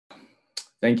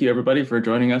Thank you everybody for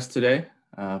joining us today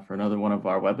for another one of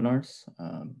our webinars.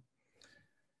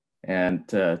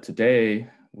 Today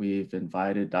we've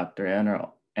invited Dr.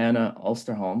 Anna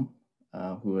Österholm,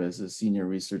 who is a senior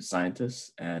research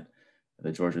scientist at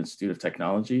the Georgia Institute of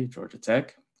Technology, Georgia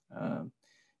Tech.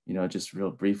 Just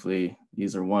real briefly,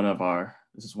 this is one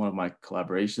of my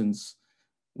collaborations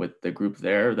with the group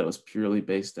there that was purely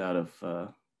based out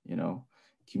of,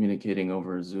 communicating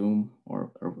over Zoom or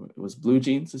it was Blue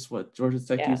Jeans is what Georgia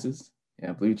Tech uses.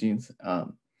 Yeah, Blue Jeans.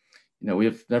 We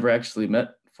have never actually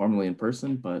met formally in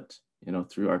person, but,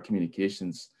 through our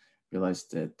communications,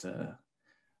 realized that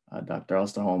Dr.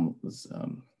 Österholm was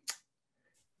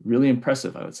really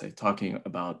impressive, I would say, talking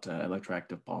about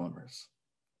electroactive polymers.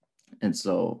 And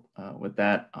so with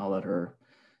that, I'll let her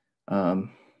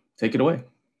take it away.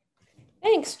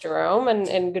 Thanks, Jerome,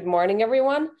 and good morning,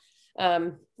 everyone.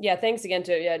 Thanks again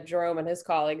to Jerome and his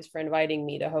colleagues for inviting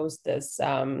me to host this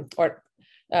have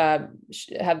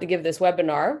to give this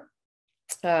webinar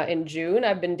in June.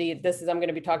 I'm going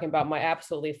to be talking about my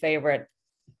absolutely favorite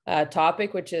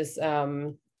topic, which is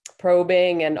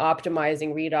probing and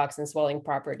optimizing redox and swelling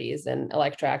properties in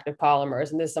electroactive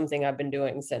polymers. And this is something I've been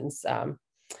doing since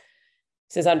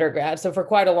undergrad, so for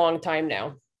quite a long time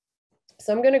now.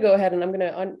 So I'm going to go ahead and I'm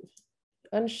going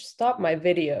to stop my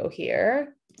video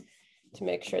here to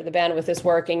make sure the bandwidth is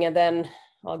working, and then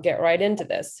I'll get right into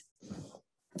this.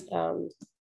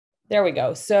 There we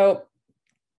go. So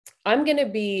I'm going to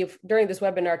be, during this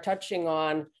webinar, touching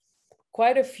on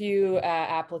quite a few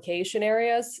application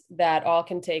areas that all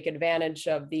can take advantage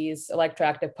of these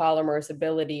electroactive polymers'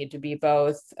 ability to be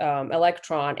both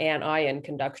electron and ion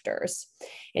conductors.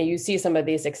 And you see some of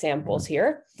these examples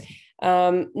here.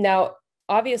 Now,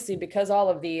 obviously, because all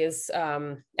of these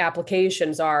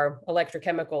applications are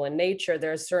electrochemical in nature,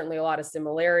 there's certainly a lot of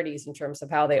similarities in terms of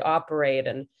how they operate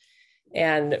and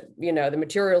the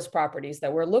materials properties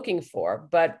that we're looking for.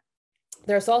 But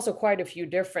there's also quite a few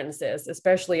differences,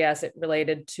 especially as it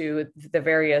related to the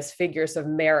various figures of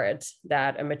merit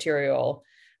that a material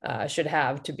should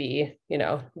have to be,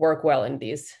 work well in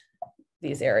these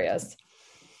areas.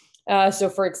 So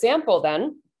for example,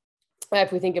 then,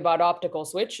 if we think about optical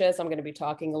switches, I'm going to be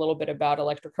talking a little bit about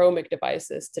electrochromic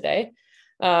devices today.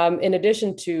 In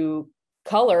addition to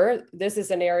color, this is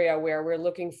an area where we're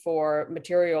looking for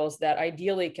materials that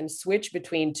ideally can switch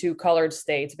between two colored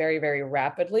states very, very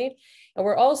rapidly. And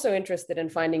we're also interested in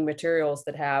finding materials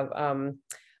that have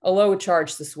a low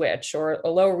charge to switch or a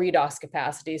low redox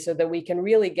capacity so that we can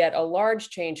really get a large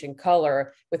change in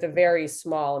color with a very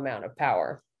small amount of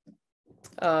power.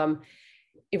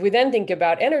 If we then think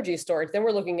about energy storage, then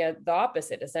we're looking at the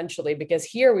opposite, essentially, because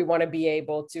here we want to be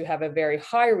able to have a very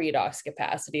high redox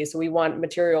capacity. So we want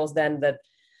materials then that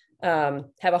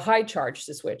have a high charge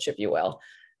to switch, if you will.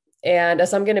 And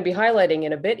as I'm going to be highlighting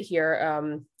in a bit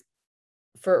here,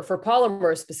 for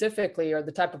polymers specifically, or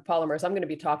the type of polymers I'm going to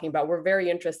be talking about, we're very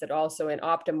interested also in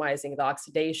optimizing the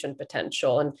oxidation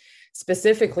potential. And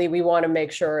specifically, we want to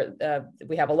make sure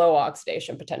we have a low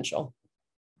oxidation potential.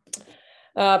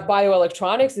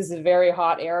 Bioelectronics is a very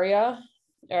hot area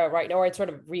right now, where it's sort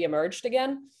of reemerged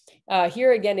again.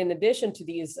 Here again, in addition to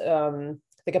these, the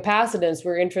capacitance,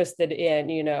 we're interested in,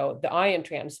 the ion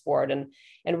transport and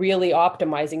really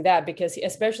optimizing that, because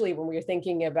especially when we're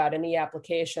thinking about any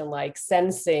application like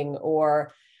sensing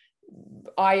or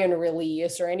ion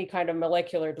release or any kind of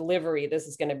molecular delivery, this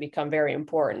is going to become very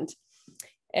important.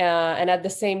 And at the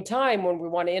same time, when we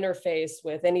want to interface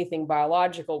with anything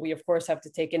biological, we of course have to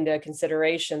take into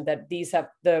consideration that these have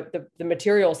the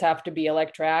materials have to be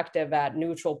electroactive at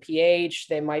neutral pH.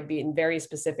 They might be in very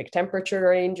specific temperature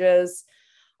ranges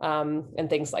and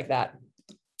things like that.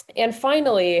 And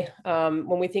finally, when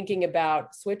we're thinking about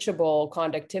switchable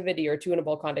conductivity or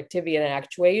tunable conductivity and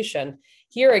actuation,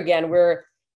 here again, we're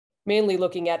mainly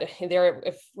looking at there,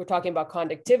 if we're talking about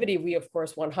conductivity, we of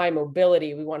course want high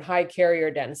mobility, we want high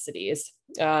carrier densities.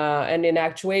 And in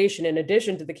actuation, in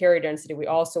addition to the carrier density, we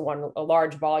also want a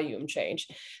large volume change.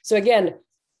 So again,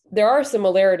 there are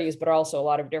similarities, but also a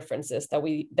lot of differences that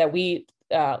we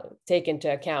take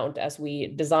into account as we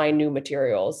design new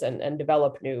materials and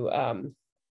develop new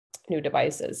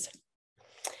devices.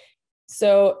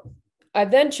 So I've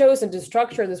then chosen to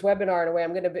structure this webinar in a way.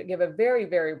 I'm going to give a very,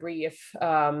 very brief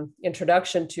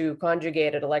introduction to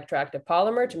conjugated electroactive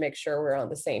polymer to make sure we're on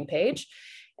the same page.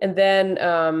 And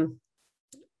then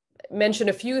mention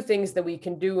a few things that we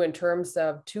can do in terms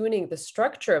of tuning the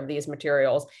structure of these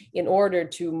materials in order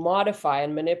to modify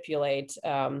and manipulate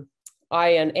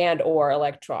ion and or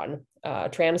electron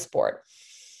transport.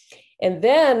 And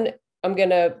then I'm going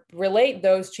to relate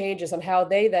those changes on how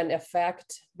they then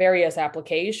affect various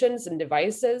applications and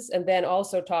devices, and then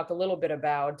also talk a little bit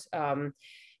about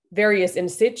various in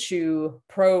situ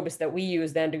probes that we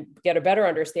use then to get a better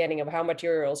understanding of how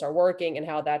materials are working and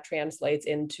how that translates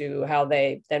into how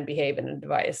they then behave in a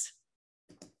device.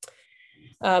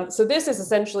 So this is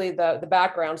essentially the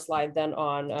background slide then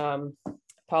on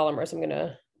polymers. I'm going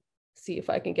to see if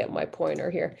I can get my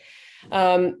pointer here.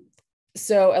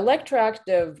 So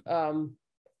electroactive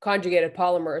conjugated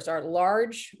polymers are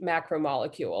large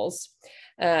macromolecules.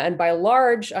 And by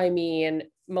large, I mean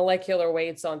molecular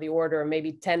weights on the order of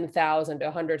maybe 10,000 to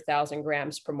 100,000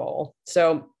 grams per mole.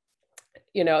 So,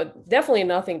 you know, definitely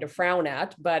nothing to frown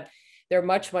at, but they're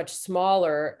much, much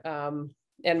smaller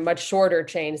and much shorter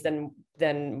chains than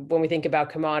when we think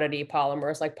about commodity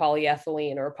polymers like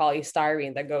polyethylene or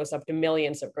polystyrene that goes up to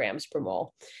millions of grams per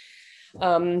mole.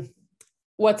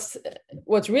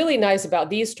 What's really nice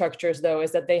about these structures, though,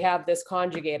 is that they have this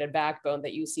conjugated backbone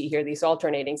that you see here, these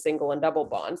alternating single and double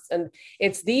bonds. And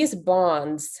it's these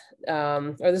bonds,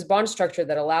 or this bond structure,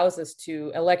 that allows us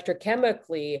to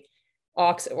electrochemically,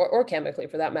 or chemically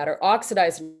for that matter,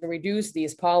 oxidize and reduce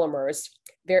these polymers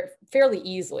fairly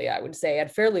easily, I would say,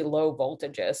 at fairly low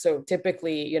voltages. So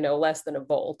typically, you know, less than a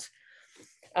volt.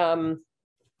 And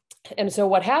so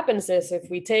what happens is if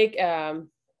we take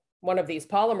one of these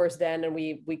polymers then, and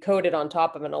we coat it on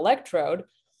top of an electrode,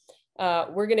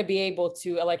 we're going to be able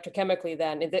to electrochemically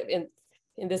then,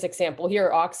 in this example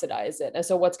here, oxidize it. And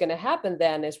so what's going to happen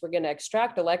then is we're going to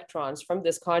extract electrons from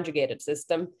this conjugated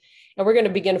system, and we're going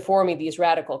to begin forming these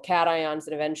radical cations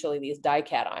and eventually these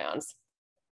dications.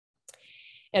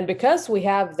 And because we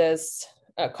have this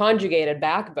conjugated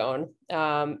backbone,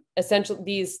 essentially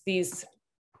these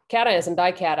cations and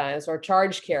dications, or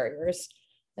charge carriers,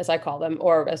 as I call them,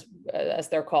 or as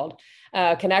they're called,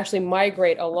 can actually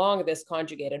migrate along this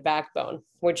conjugated backbone,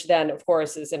 which then, of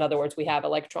course, is, in other words, we have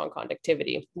electron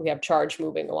conductivity. We have charge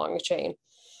moving along the chain.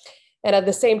 And at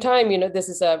the same time, you know, this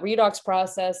is a redox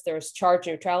process. There's charge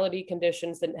neutrality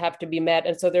conditions that have to be met.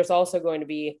 And so there's also going to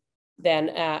be then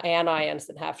anions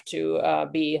that have to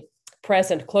be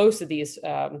present close to these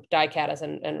dications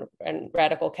and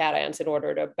radical cations in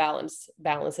order to balance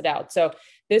it out. So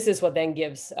this is what then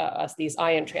gives us these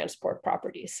ion transport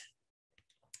properties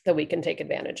that we can take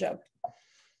advantage of.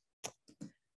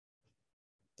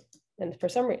 And for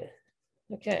some reason,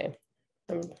 okay,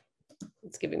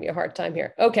 it's giving me a hard time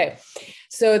here. Okay,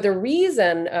 so the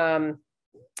reason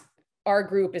our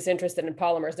group is interested in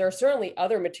polymers, there are certainly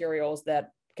other materials that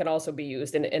can also be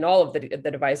used in all of the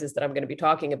devices that I'm going to be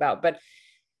talking about. But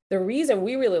the reason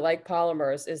we really like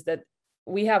polymers is that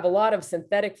we have a lot of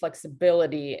synthetic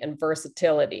flexibility and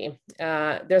versatility.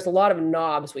 There's a lot of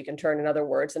knobs we can turn, in other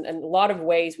words, and a lot of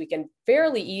ways we can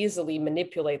fairly easily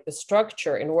manipulate the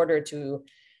structure in order to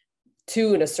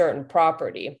tune a certain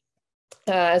property.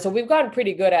 So we've gotten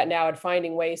pretty good at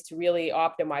finding ways to really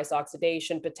optimize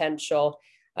oxidation potential.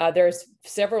 There's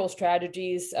several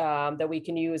strategies that we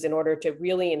can use in order to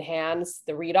really enhance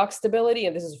the redox stability.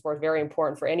 And this is, of course, very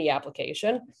important for any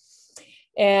application.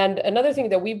 And another thing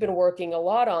that we've been working a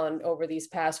lot on over these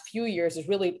past few years is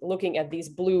really looking at these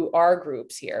blue R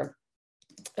groups here,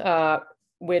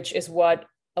 which is what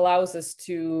allows us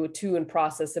to tune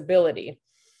processability.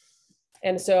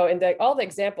 And so in all the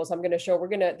examples I'm going to show,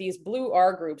 these blue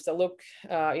R groups that look,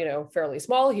 fairly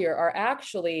small here are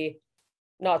actually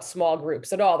not small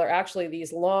groups at all. They're actually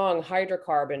these long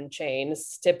hydrocarbon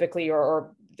chains typically,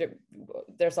 or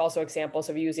there's also examples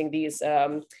of using these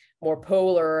more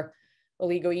polar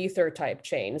oligoether type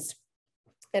chains.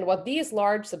 And what these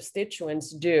large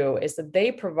substituents do is that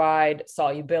they provide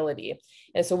solubility.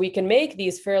 And so we can make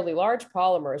these fairly large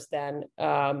polymers then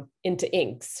into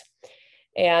inks.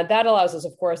 And that allows us,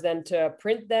 of course, then to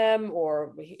print them,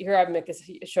 or here I'm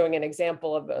showing an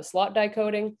example of a slot die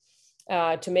coating,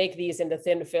 to make these into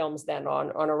thin films then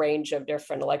on a range of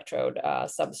different electrode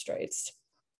substrates.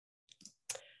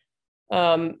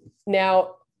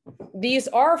 Now, these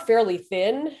are fairly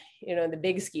thin, in the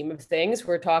big scheme of things.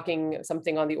 We're talking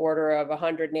something on the order of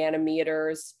 100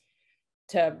 nanometers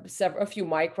to a few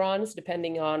microns,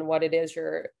 depending on what it is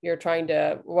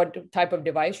what type of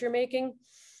device you're making.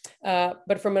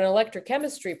 But from an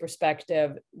electrochemistry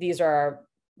perspective, these are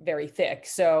very thick.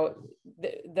 So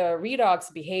the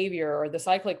redox behavior, or the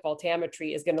cyclic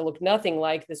voltammetry, is going to look nothing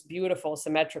like this beautiful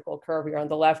symmetrical curve here on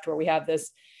the left, where we have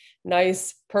this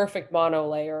nice, perfect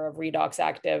monolayer of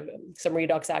some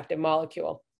redox active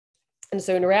molecule. And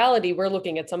so in reality, we're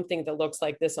looking at something that looks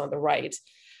like this on the right.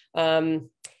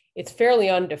 It's fairly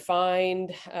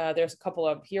undefined. There's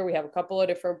we have a couple of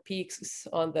different peaks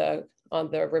on the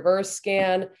reverse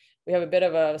scan. We have a bit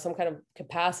of some kind of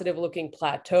capacitive looking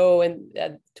plateau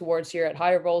and towards here at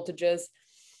higher voltages.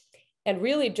 And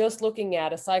really just looking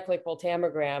at a cyclic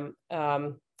voltammogram,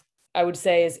 I would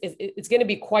say it's going to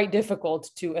be quite difficult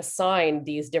to assign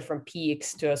these different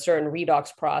peaks to a certain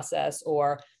redox process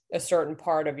or a certain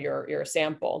part of your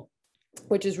sample,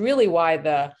 which is really why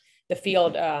the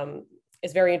field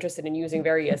is very interested in using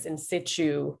various in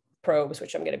situ probes,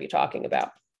 which I'm going to be talking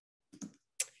about.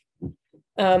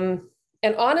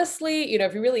 And honestly,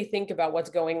 if you really think about what's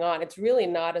going on, it's really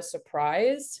not a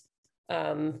surprise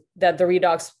that the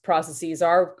redox processes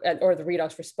are, or the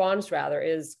redox response rather,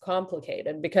 is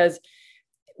complicated, because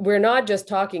we're not just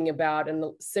talking about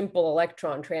a simple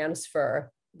electron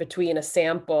transfer between a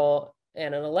sample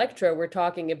and an electrode. We're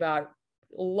talking about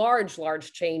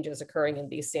large changes occurring in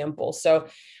these samples. So,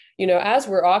 as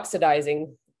we're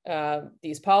oxidizing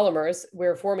these polymers,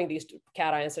 we're forming these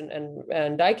cations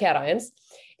and dications,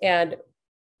 and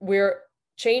we're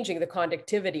changing the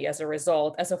conductivity as a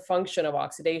result, as a function of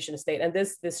oxidation state. And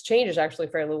this change is actually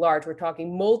fairly large. We're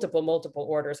talking multiple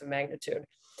orders of magnitude.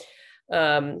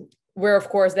 Where, of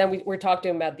course, then we're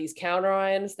talking about these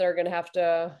counterions that are going to have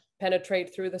to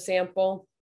penetrate through the sample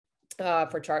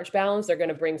for charge balance. They're going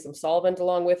to bring some solvent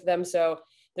along with them. So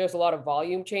there's a lot of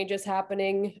volume changes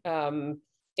happening.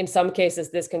 In some cases,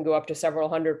 this can go up to several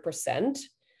 100%.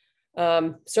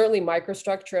 Certainly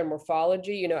microstructure and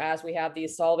morphology, as we have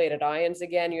these solvated ions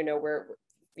again,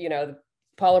 the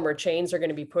polymer chains are going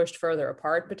to be pushed further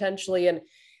apart potentially, and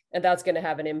that's going to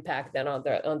have an impact then on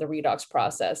the redox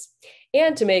process.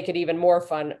 And to make it even more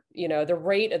fun, the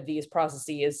rate of these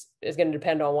processes is going to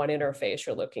depend on what interface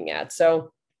you're looking at.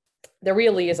 So there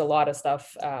really is a lot of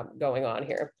stuff going on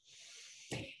here.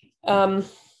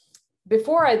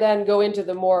 Before I then go into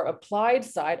the more applied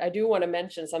side, I do want to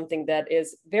mention something that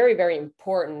is very, very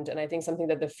important, and I think something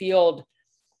that the field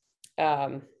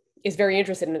is very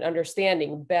interested in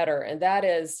understanding better, and that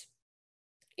is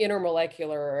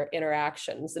intermolecular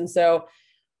interactions. And so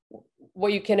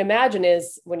what you can imagine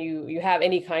is when you have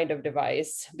any kind of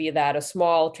device, be that a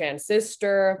small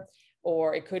transistor,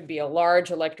 or it could be a large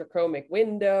electrochromic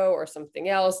window or something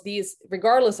else,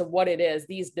 regardless of what it is,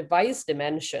 these device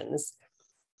dimensions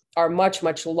are much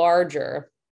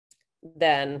larger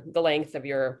than the length of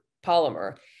your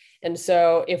polymer. And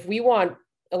so if we want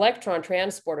electron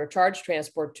transport or charge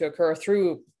transport to occur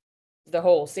through the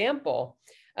whole sample,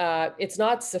 it's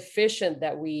not sufficient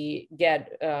that we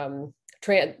get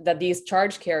that these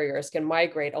charge carriers can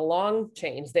migrate along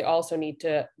chains. They also need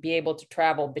to be able to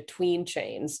travel between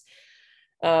chains.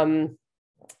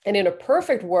 And in a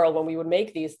perfect world, when we would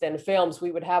make these thin films,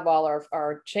 we would have all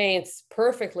our chains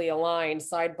perfectly aligned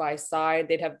side by side.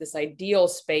 They'd have this ideal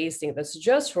spacing that's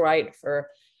just right for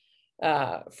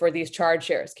these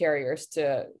charge carriers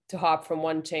to hop from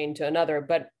one chain to another.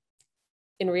 But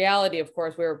in reality, of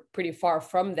course, we're pretty far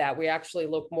from that. We actually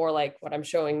look more like what I'm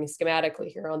showing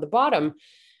schematically here on the bottom.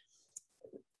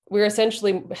 We're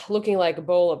essentially looking like a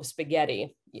bowl of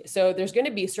spaghetti. So there's going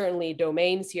to be certainly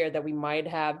domains here that we might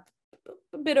have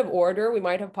a bit of order. We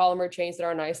might have polymer chains that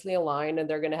are nicely aligned, and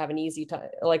they're going to have an easy time.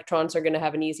 Electrons are going to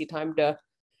have an easy time to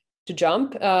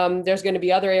jump. There's going to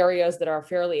be other areas that are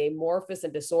fairly amorphous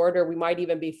and disordered. We might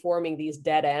even be forming these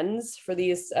dead ends for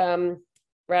these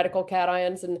radical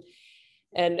cations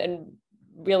and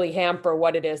really hamper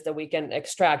what it is that we can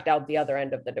extract out the other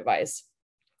end of the device.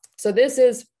 So this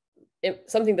is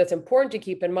something that's important to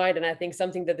keep in mind, and I think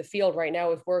something that the field right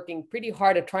now is working pretty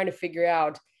hard at trying to figure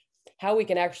out how we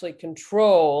can actually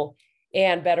control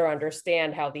and better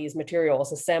understand how these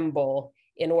materials assemble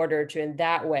in order to, in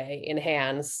that way,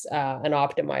 enhance and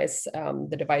optimize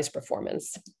the device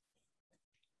performance.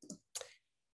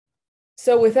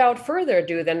 So without further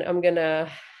ado, then I'm going to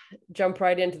jump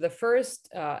right into the first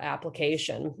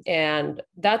application, and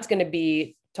that's going to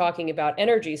be talking about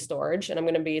energy storage, and I'm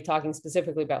going to be talking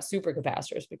specifically about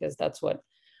supercapacitors because that's what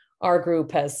our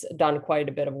group has done quite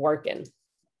a bit of work in.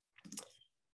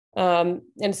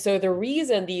 And so the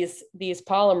reason these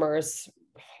polymers,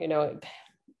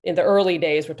 in the early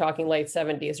days, we're talking late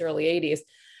 70s, early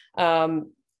 80s,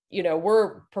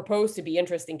 were proposed to be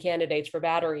interesting candidates for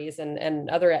batteries and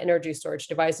other energy storage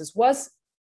devices was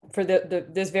for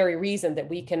this very reason that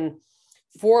we can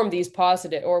form these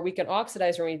positive, or we can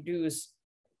oxidize and reduce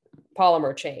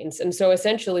polymer chains. And so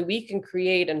essentially we can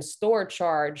create and store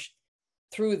charge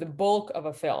through the bulk of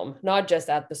a film, not just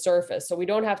at the surface. So we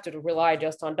don't have to rely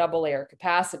just on double layer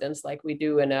capacitance like we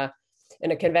do in a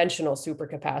conventional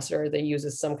supercapacitor that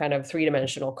uses some kind of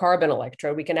three-dimensional carbon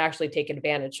electrode. We can actually take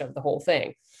advantage of the whole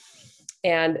thing.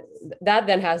 And that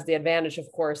then has the advantage,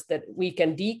 of course, that we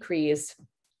can decrease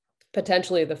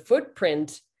potentially the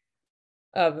footprint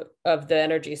of the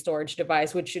energy storage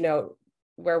device, which, you know,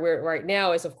 where we're right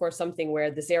now is of course something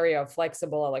where this area of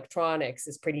flexible electronics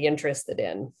is pretty interested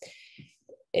in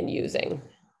using.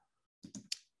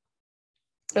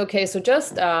 Okay, so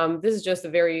just this is just a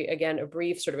very, again, a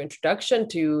brief sort of introduction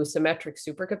to symmetric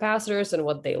supercapacitors and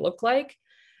what they look like.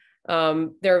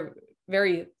 They're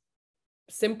very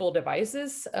simple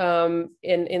devices. In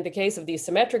the case of these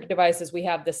symmetric devices, we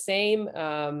have the same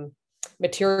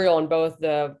material on both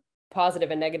the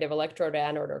positive and negative electrode,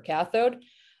 anode, or cathode.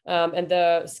 And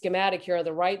the schematic here on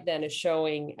the right then is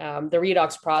showing the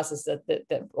redox process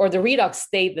or the redox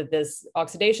state that this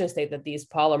oxidation state that these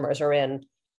polymers are in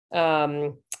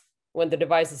when the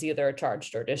device is either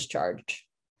charged or discharged.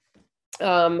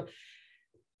 From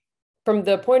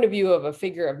the point of view of a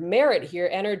figure of merit here,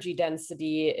 energy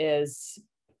density is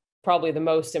probably the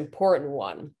most important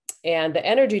one. And the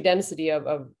energy density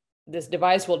of this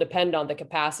device will depend on the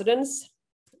capacitance,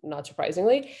 not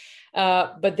surprisingly,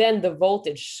 but then the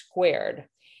voltage squared.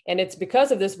 And it's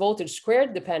because of this voltage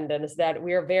squared dependence that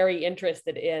we are very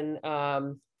interested in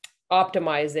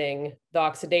optimizing the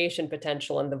oxidation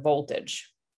potential and the voltage.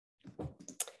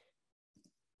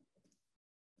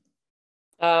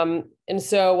 And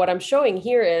so what I'm showing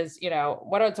here is, you know,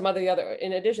 what are some of the other,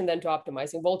 in addition then to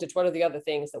optimizing voltage, what are the other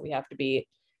things that we have to be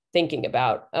thinking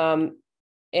about?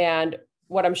 And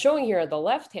what I'm showing here at the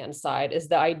left-hand side is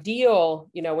the ideal,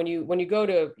 you know, when you go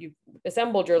to, you've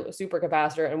assembled your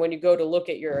supercapacitor, and when you go to look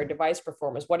at your device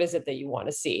performance, what is it that you want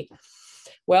to see?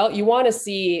 Well, you want to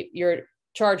see your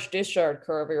charge discharge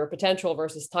curve or your potential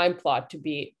versus time plot to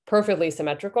be perfectly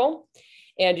symmetrical.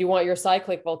 And you want your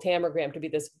cyclic voltammogram to be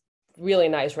this really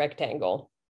nice rectangle.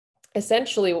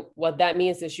 Essentially, what that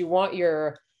means is you want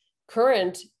your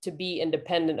current to be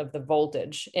independent of the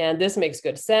voltage. And this makes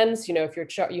good sense. You know, if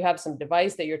you have some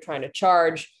device that you're trying to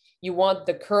charge, you want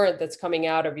the current that's coming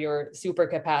out of your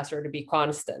supercapacitor to be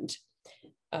constant.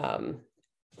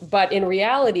 But in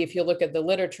reality, if you look at the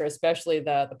literature, especially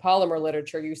the polymer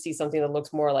literature, you see something that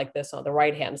looks more like this on the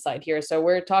right-hand side here. So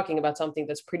we're talking about something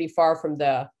that's pretty far from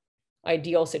the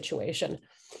ideal situation.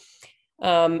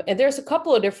 And there's a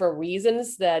couple of different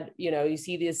reasons that, you know, you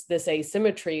see this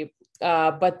asymmetry,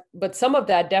 but some of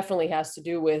that definitely has to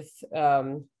do with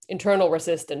internal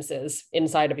resistances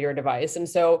inside of your device. And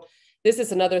so this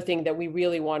is another thing that we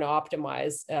really want to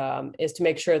optimize, is to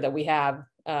make sure that we have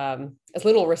as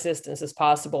little resistance as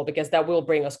possible, because that will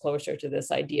bring us closer to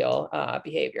this ideal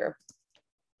behavior.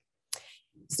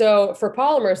 So for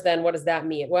polymers, then, what does that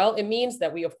mean? Well, it means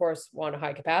that we, of course, want a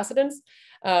high capacitance,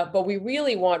 but we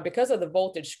really want, because of the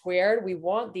voltage squared, we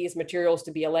want these materials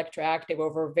to be electroactive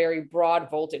over a very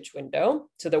broad voltage window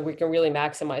so that we can really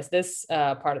maximize this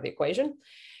part of the equation.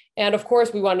 And of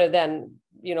course, we want to then,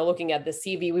 you know, looking at the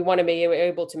CV, we want to be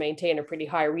able to maintain a pretty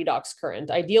high redox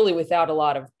current, ideally without a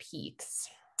lot of peaks.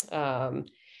 And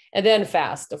then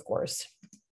fast, of course.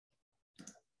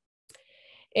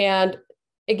 And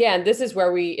again, this is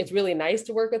where it's really nice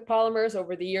to work with polymers.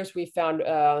 Over the years, we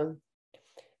found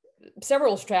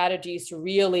several strategies to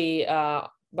really,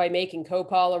 by making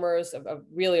copolymers, of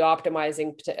really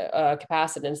optimizing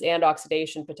capacitance and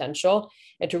oxidation potential,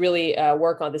 and to really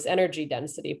work on this energy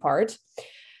density part.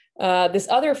 This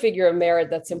other figure of merit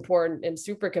that's important in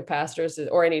supercapacitors,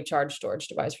 or any charge storage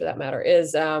device for that matter,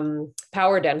 is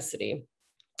power density,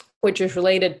 which is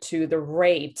related to the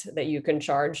rate that you can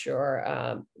charge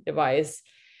your device.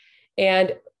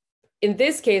 And in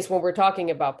this case, when we're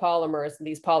talking about polymers and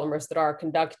these polymers that are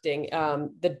conducting,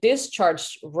 the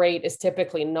discharge rate is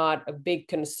typically not a big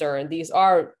concern. These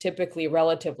are typically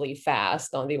relatively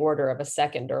fast, on the order of a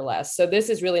second or less. So this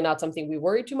is really not something we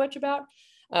worry too much about.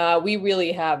 We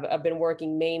really have been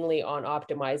working mainly on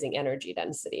optimizing energy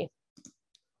density.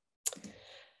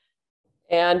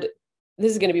 And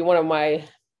this is going to be one of my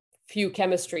few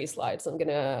chemistry slides I'm going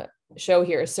to show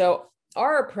here. So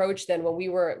our approach then, when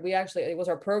it was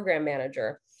our program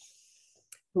manager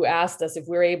who asked us if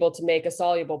we were able to make a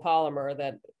soluble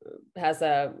polymer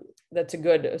that's a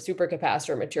good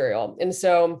supercapacitor material. And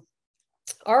so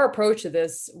our approach to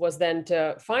this was then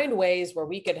to find ways where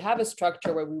we could have a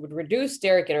structure where we would reduce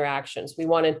steric interactions. We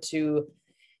wanted to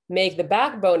make the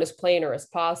backbone as planar as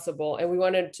possible, and we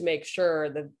wanted to make sure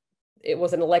that it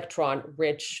was an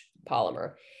electron-rich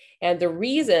polymer. And the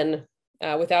reason,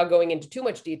 without going into too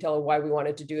much detail of why we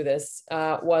wanted to do this,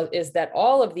 is that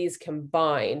all of these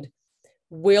combined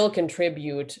will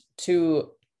contribute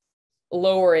to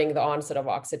lowering the onset of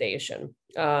oxidation,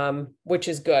 which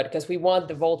is good because we want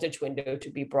the voltage window to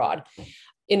be broad.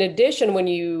 In addition, when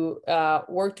you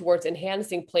work towards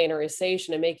enhancing planarization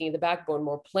and making the backbone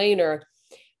more planar,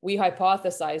 we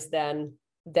hypothesized then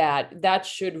that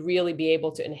should really be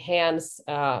able to enhance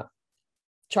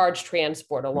charge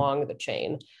transport along the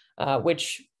chain,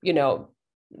 which,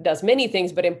 does many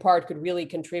things, but in part could really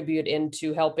contribute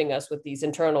into helping us with these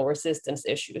internal resistance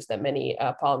issues that many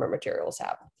polymer materials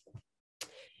have.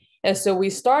 And so we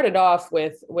started off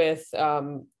with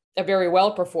a very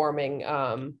well-performing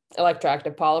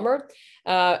electroactive polymer.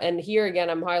 And here again,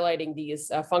 I'm highlighting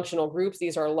these functional groups.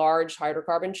 These are large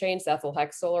hydrocarbon chains, ethyl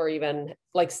hexyl, or even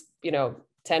like,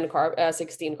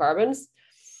 16 carbons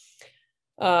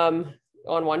on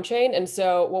one chain. And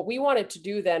so what we wanted to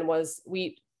do then was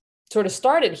we sort of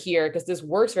started here because this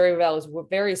works very well. It's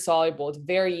very soluble. It's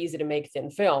very easy to make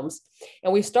thin films.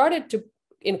 And we started to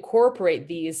incorporate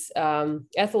these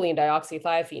ethylene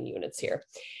dioxythiophene units here.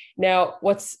 Now,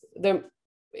 what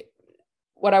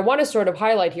I want to sort of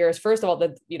highlight here is, first of all,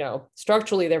 that,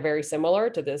 structurally, they're very similar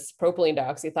to this propylene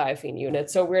dioxythiophene unit.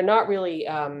 So we're not really,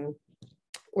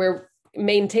 we're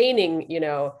maintaining,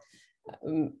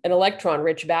 an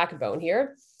electron-rich backbone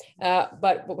here.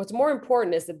 But what's more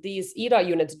important is that these EDOT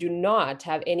units do not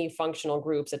have any functional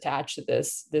groups attached to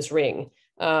this ring.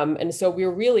 And so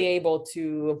we're really able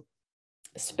to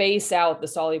space out the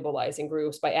solubilizing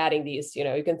groups by adding these,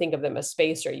 you can think of them as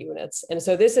spacer units. And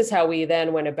so this is how we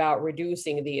then went about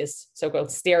reducing these so-called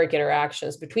steric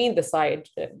interactions between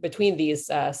these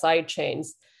side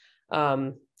chains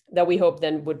that we hope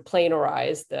then would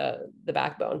planarize the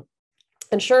backbone.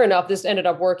 And sure enough, this ended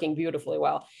up working beautifully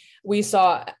well. We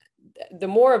saw the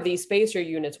more of these spacer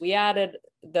units we added,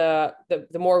 the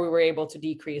more we were able to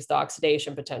decrease the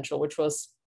oxidation potential, which was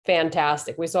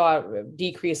fantastic. We saw a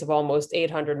decrease of almost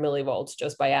 800 millivolts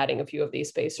just by adding a few of these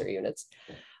spacer units.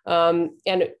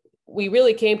 And we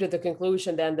really came to the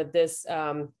conclusion then that this,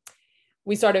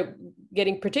 we started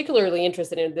getting particularly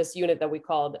interested in this unit that we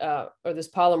called, or this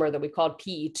polymer that we called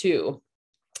PE2,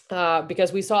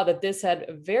 because we saw that this had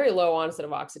a very low onset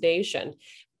of oxidation.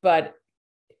 But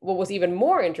what was even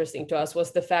more interesting to us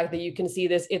was the fact that you can see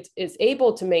this, it's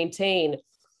able to maintain,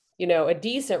 a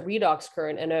decent redox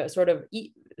current and a sort of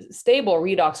stable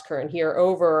redox current here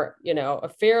over, a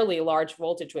fairly large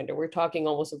voltage window. We're talking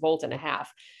almost 1.5 volts.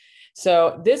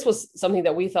 So this was something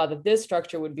that we thought that this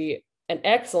structure would be an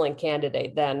excellent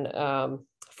candidate then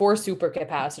for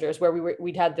supercapacitors, where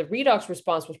we'd had the redox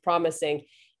response was promising,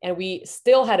 and we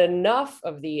still had enough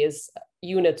of these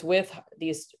units with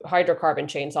these hydrocarbon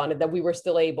chains on it that we were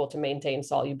still able to maintain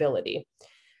solubility.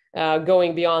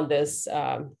 Going beyond this,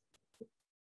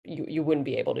 you wouldn't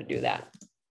be able to do that.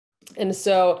 And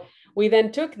so we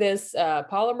then took this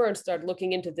polymer and started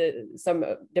looking into some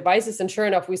devices, and sure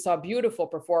enough, we saw beautiful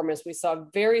performance. We saw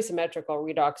very symmetrical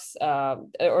redox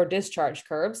or discharge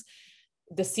curves.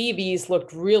 The CVs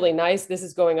looked really nice. This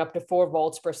is going up to 4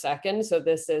 volts per second. So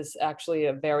this is actually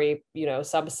a very,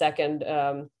 sub-second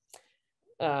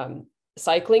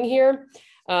cycling here.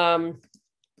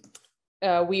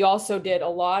 We also did a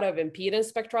lot of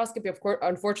impedance spectroscopy. Of course,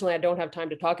 unfortunately, I don't have time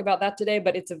to talk about that today,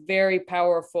 but it's a very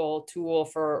powerful tool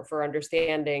for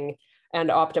understanding and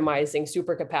optimizing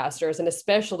supercapacitors, and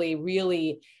especially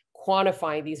really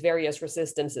quantifying these various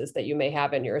resistances that you may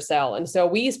have in your cell. And so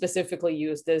we specifically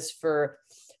use this for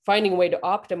finding a way to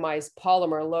optimize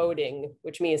polymer loading,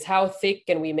 which means how thick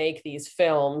can we make these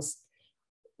films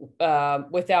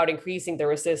without increasing the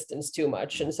resistance too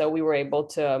much. And so we were able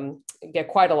to get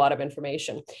quite a lot of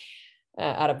information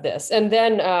out of this. And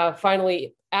then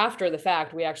finally, after the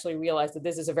fact, we actually realized that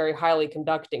this is a very highly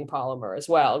conducting polymer as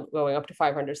well, going up to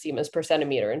 500 Siemens per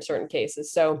centimeter in certain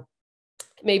cases. So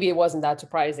maybe it wasn't that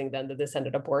surprising then that this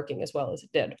ended up working as well as it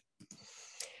did.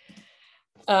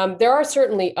 There are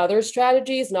certainly other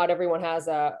strategies. Not everyone has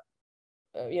a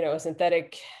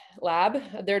synthetic lab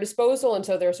at their disposal. And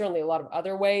so there are certainly a lot of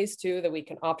other ways too that we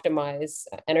can optimize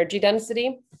energy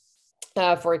density.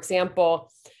 For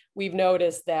example, we've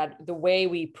noticed that the way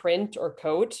we print or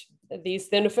coat these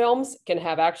thin films can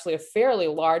have actually a fairly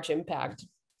large impact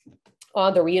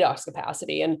on the redox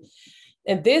capacity. And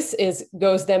this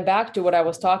goes then back to what I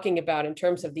was talking about in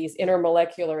terms of these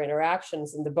intermolecular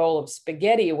interactions in the bowl of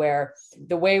spaghetti, where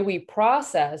the way we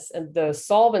process and the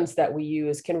solvents that we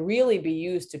use can really be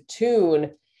used to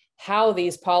tune how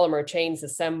these polymer chains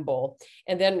assemble.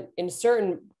 And then in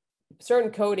certain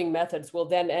coating methods will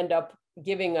then end up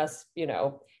giving us,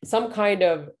 some kind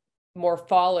of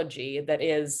morphology that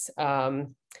is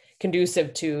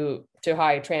conducive to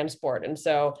high transport. And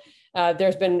so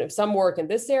there's been some work in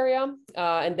this area,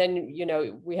 and then,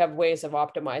 we have ways of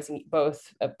optimizing both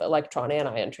electron and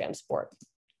ion transport.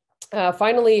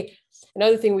 Finally,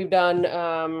 another thing we've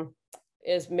done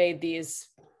is made these,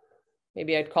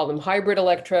 maybe I'd call them hybrid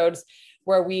electrodes,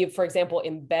 where we've, for example,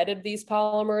 embedded these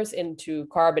polymers into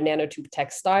carbon nanotube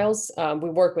textiles. We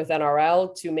work with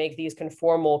NRL to make these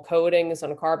conformal coatings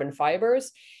on carbon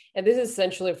fibers. And this is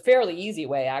essentially a fairly easy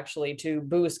way, actually, to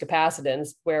boost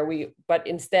capacitance, but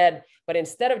instead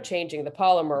of changing the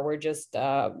polymer, we're just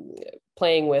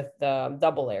playing with the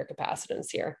double layer capacitance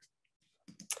here.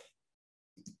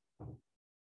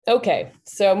 Okay,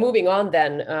 so moving on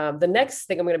then, the next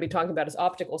thing I'm going to be talking about is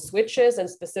optical switches and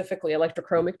specifically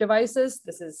electrochromic devices.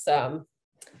 This is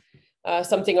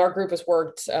something our group has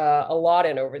worked a lot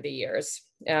in over the years,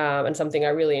 and something I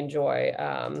really enjoy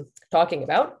talking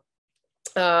about.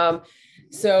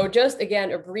 So just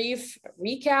again, a brief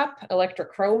recap.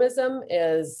 Electrochromism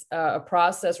is a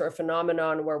process or a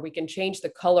phenomenon where we can change the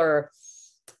color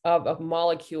of a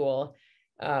molecule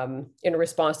in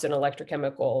response to an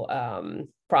electrochemical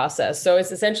process. So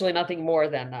it's essentially nothing more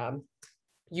than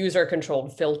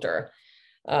user-controlled filter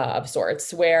of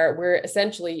sorts, where we're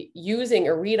essentially using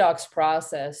a redox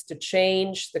process to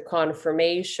change the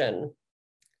conformation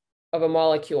of a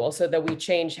molecule so that we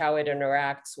change how it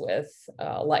interacts with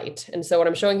light. And so what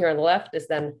I'm showing here on the left is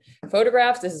then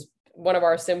photographs. This is one of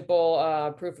our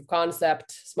simple proof of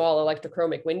concept, small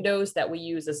electrochromic windows that we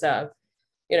use as a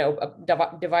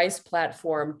device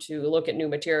platform to look at new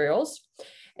materials.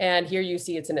 And here you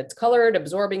see it's in its colored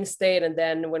absorbing state. And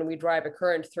then when we drive a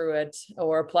current through it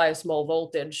or apply a small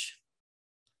voltage,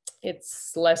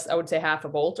 it's less, I would say half a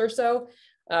volt or so,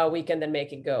 we can then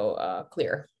make it go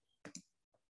clear.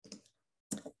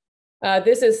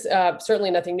 This is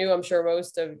certainly nothing new. I'm sure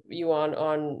most of you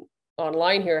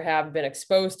online here have been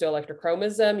exposed to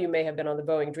electrochromism. You may have been on the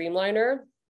Boeing Dreamliner.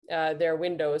 Their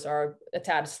windows are a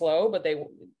tad slow, but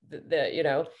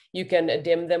you can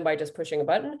dim them by just pushing a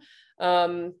button.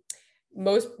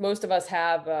 Most of us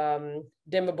have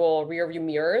dimmable rear view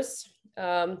mirrors.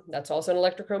 That's also an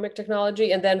electrochromic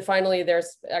technology. And then finally,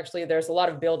 there's a lot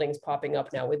of buildings popping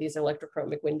up now with these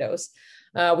electrochromic windows.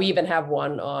 We even have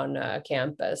one on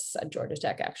campus at Georgia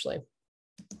Tech, actually.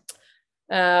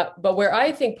 But where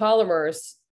I think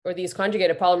polymers or these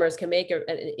conjugated polymers can make an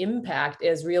impact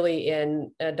is really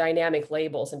in dynamic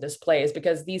labels and displays,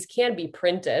 because these can be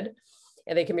printed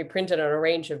and they can be printed on a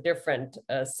range of different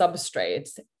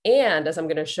substrates. And as I'm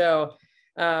going to show,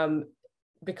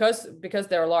 because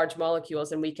there are large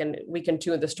molecules and we can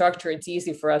tune the structure, it's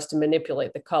easy for us to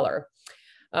manipulate the color.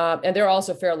 And they're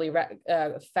also fairly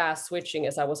fast switching,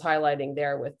 as I was highlighting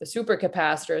there with the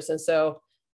supercapacitors. And so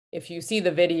if you see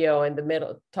the video in the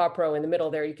middle, top row in the middle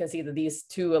there, you can see that these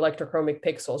two electrochromic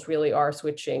pixels really are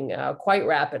switching quite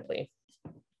rapidly.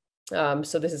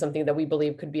 So this is something that we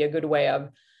believe could be a good way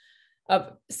of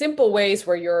simple ways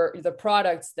where the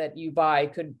products that you buy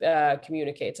could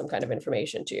communicate some kind of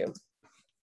information to you.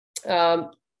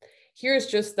 Here's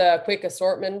just a quick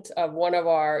assortment of one of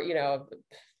our,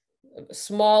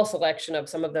 small selection of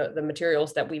some of the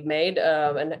materials that we've made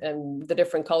and the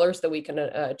different colors that we can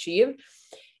achieve.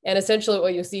 And essentially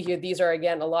what you see here, these are,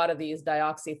 again, a lot of these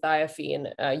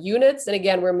dioxythiophene units. And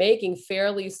again, we're making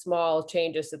fairly small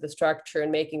changes to the structure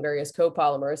and making various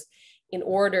copolymers in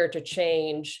order to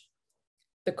change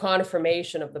the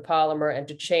conformation of the polymer and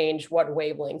to change what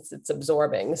wavelengths it's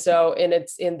absorbing. So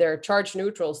in their charge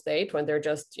neutral state, when they're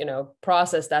just,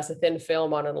 processed as a thin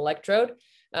film on an electrode,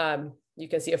 you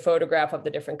can see a photograph of the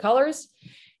different colors.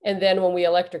 And then when we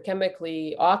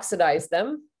electrochemically oxidize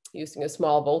them using a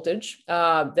small voltage,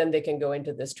 then they can go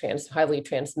into this highly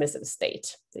transmissive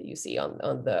state that you see on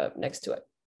the next to it.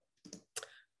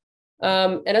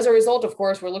 And as a result, of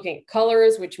course, we're looking at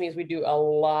colors, which means we do a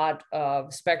lot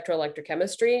of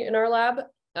spectroelectrochemistry in our lab.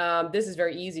 This is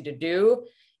very easy to do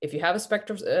if you have a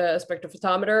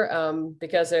spectrophotometer,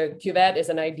 because a cuvette is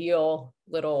an ideal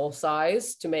little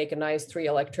size to make a nice 3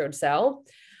 electrode cell.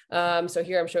 So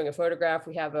here I'm showing a photograph.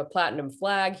 We have a platinum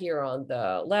flag here on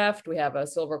the left. We have a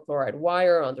silver chloride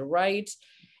wire on the right.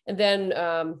 And then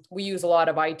we use a lot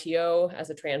of ITO as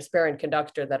a transparent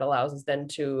conductor that allows us then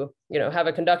to, have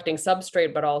a conducting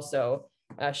substrate, but also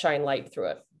shine light through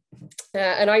it.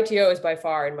 And ITO is by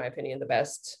far, in my opinion, the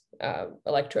best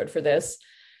electrode for this,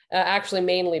 actually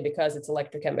mainly because it's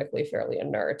electrochemically fairly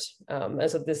inert. And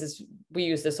so we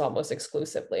use this almost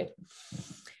exclusively.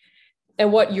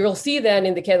 And what you'll see then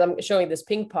in the case, I'm showing this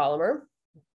pink polymer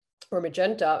or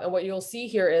magenta. And what you'll see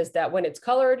here is that when it's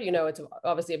colored, it's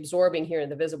obviously absorbing here in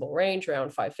the visible range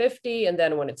around 550. And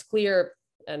then when it's clear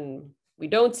and we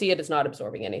don't see it, it's not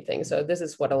absorbing anything. So this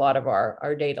is what a lot of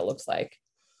our data looks like.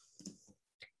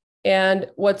 And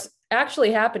what's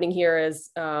actually happening here is,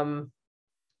 when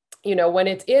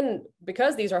it's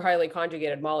because these are highly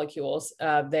conjugated molecules,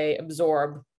 they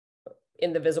absorb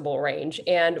in the visible range.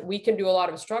 And we can do a lot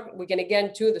of we can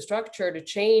again tune the structure to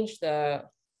change the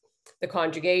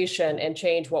conjugation and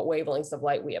change what wavelengths of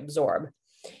light we absorb.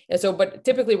 And so, but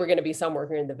typically we're going to be somewhere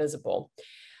here in the visible.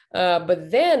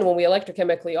 But then when we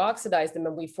electrochemically oxidize them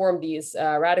and we form these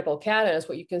radical cations,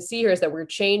 what you can see here is that we're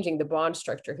changing the bond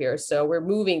structure here. So we're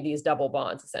moving these double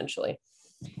bonds essentially.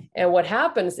 And what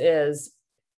happens is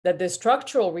that this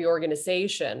structural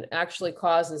reorganization actually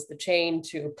causes the chain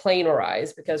to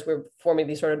planarize because we're forming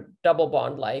these sort of double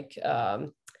bond-like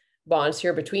bonds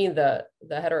here between the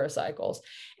heterocycles.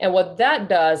 And what that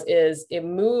does is it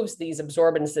moves these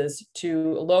absorbances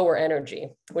to lower energy,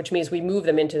 which means we move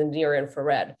them into the near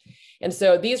infrared. And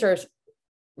so these are,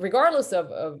 regardless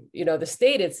of the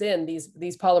state it's in,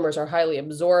 these polymers are highly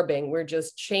absorbing. We're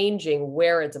just changing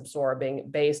where it's absorbing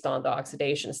based on the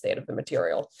oxidation state of the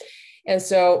material. And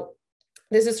so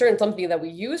this is certainly something that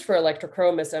we use for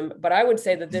electrochromism, but I would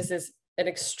say that this is an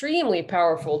extremely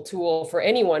powerful tool for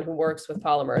anyone who works with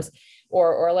polymers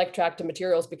or electroactive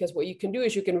materials, because what you can do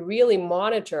is you can really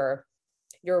monitor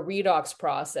your redox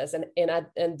process and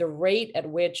the rate at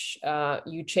which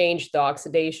you change the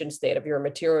oxidation state of your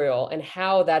material and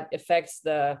how that affects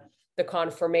the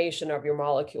conformation of your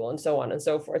molecule and so on and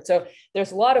so forth. So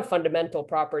there's a lot of fundamental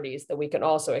properties that we can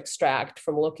also extract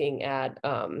from looking at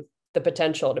the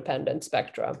potential dependent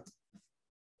spectra.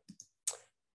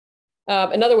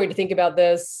 Another way to think about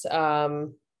this,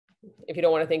 if you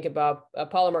don't want to think about a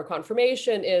polymer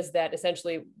conformation, is that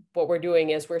essentially what we're doing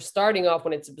is we're starting off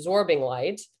when it's absorbing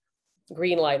light,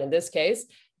 green light in this case,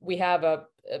 we have a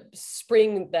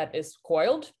spring that is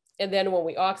coiled. And then when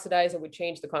we oxidize and we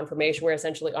change the conformation, we're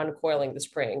essentially uncoiling the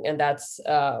spring, and that's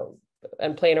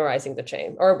and planarizing the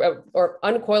chain, or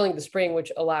uncoiling the spring,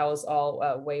 which allows all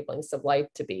wavelengths of light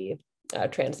to be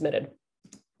transmitted.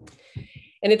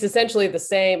 And it's essentially the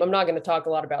same. I'm not going to talk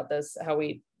a lot about this, how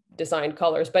we design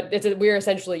colors, but we're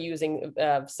essentially using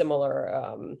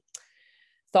similar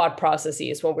thought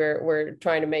processes when we're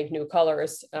trying to make new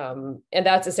colors. And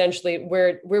that's essentially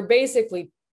we're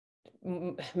basically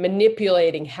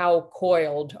manipulating how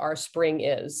coiled our spring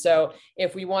is. So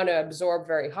if we want to absorb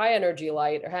very high energy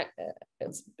light,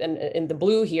 in the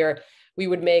blue here, we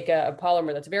would make a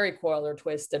polymer that's very coiled or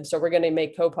twisted. So we're going to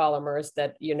make copolymers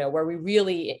that, where we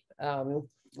really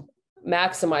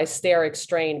maximize steric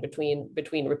strain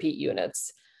between repeat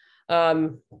units.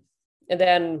 And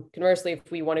then conversely,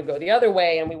 if we want to go the other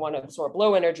way and we want to absorb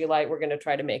low energy light, we're going to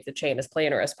try to make the chain as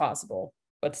planar as possible,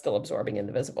 but still absorbing in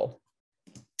the visible.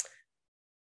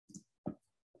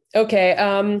 Okay,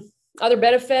 other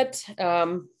benefit,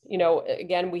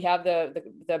 again, we have the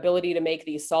ability to make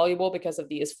these soluble because of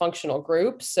these functional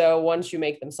groups. So once you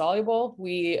make them soluble,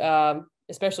 we,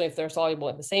 especially if they're soluble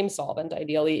in the same solvent,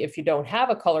 ideally, if you don't have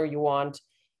a color you want,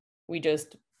 we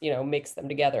just, mix them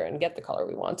together and get the color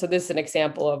we want. So this is an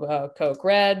example of a Coke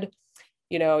red.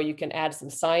 You can add some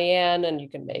cyan and you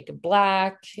can make a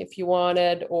black if you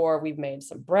wanted, or we've made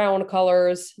some brown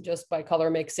colors just by color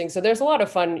mixing. So there's a lot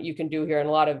of fun you can do here and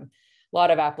a lot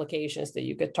of applications that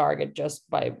you could target just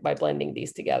by blending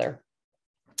these together.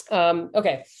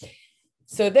 Okay,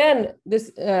 so then this,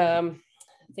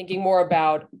 thinking more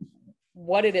about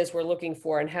what it is we're looking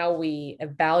for and how we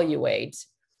evaluate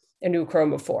a new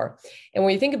chromophore. And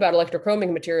when you think about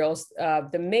electrochromic materials,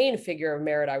 the main figure of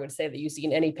merit, I would say, that you see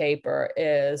in any paper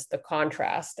is the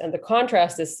contrast. And the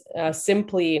contrast is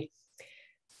simply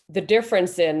the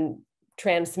difference in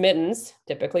transmittance,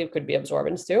 typically it could be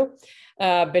absorbance too,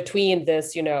 between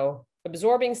this,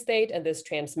 absorbing state and this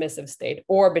transmissive state,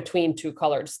 or between two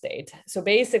colored state. So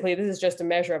basically, this is just a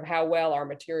measure of how well our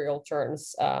material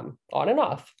turns on and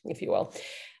off, if you will.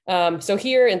 So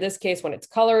here in this case, when it's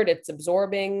colored, it's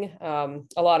absorbing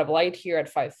a lot of light here at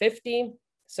 550.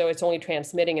 So it's only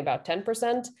transmitting about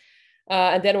 10%.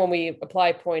 And then when we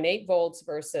apply 0.8 volts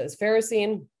versus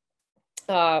ferrocene,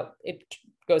 it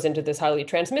goes into this highly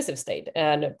transmissive state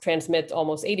and transmits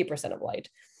almost 80% of light.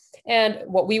 And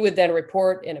what we would then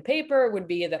report in a paper would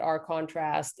be that our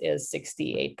contrast is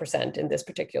 68% in this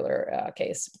particular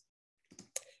case.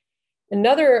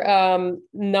 Another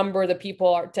number that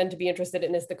people tend to be interested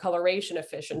in is the coloration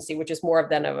efficiency, which is more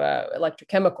than of an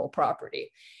electrochemical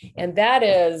property. And that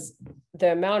is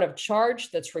the amount of charge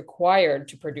that's required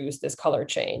to produce this color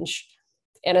change.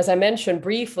 And as I mentioned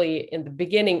briefly in the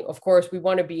beginning, of course, we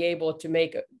want to be able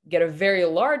to get a very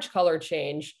large color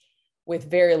change with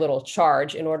very little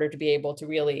charge in order to be able to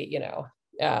really,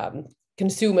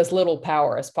 consume as little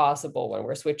power as possible when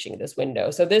we're switching this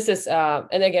window. So this is,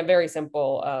 and again, very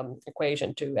simple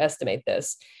equation to estimate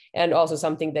this, and also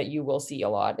something that you will see a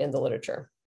lot in the literature.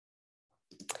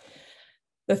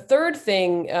 The third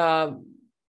thing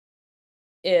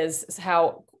is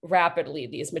how rapidly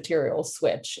these materials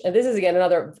switch. And this is, again,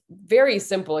 another very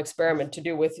simple experiment to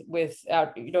do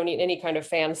without, you don't need any kind of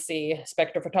fancy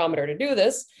spectrophotometer to do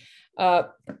this.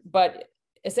 But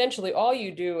essentially all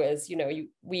you do is,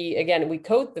 we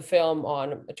coat the film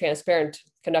on a transparent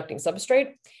conducting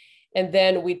substrate. And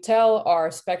then we tell our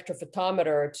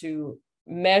spectrophotometer to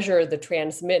measure the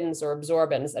transmittance or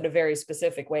absorbance at a very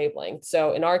specific wavelength.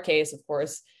 So in our case, of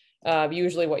course,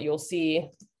 usually what you'll see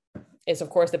is, of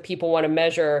course, that people want to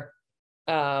measure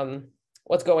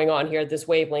what's going on here at this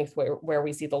wavelength where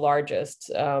we see the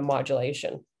largest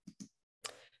modulation.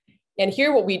 And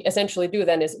here what we essentially do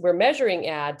then is we're measuring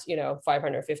at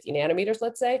 550 nanometers,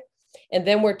 let's say, and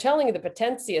then we're telling the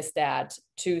potentiostat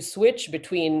to switch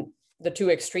between the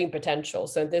two extreme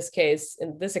potentials. So in this case,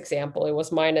 in this example, it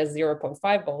was minus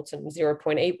 0.5 volts and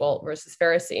 0.8 volt versus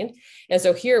ferrocene. And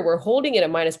so here we're holding it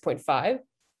at minus 0.5.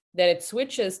 Then it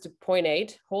switches to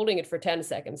 0.8, holding it for 10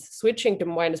 seconds, switching to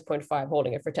minus 0.5,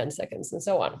 holding it for 10 seconds, and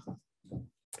so on.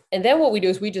 And then what we do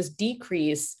is we just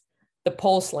decrease the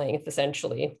pulse length,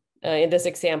 essentially, in this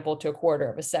example, to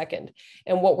 1/4 of a second.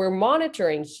 And what we're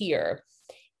monitoring here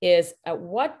is at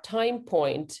what time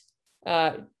point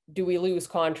do we lose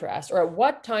contrast, or at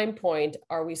what time point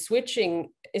are we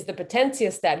switching, is the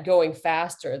potentiostat going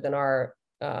faster than our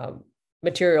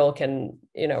material can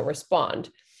respond.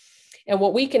 And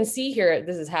what we can see here,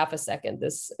 this is half a second,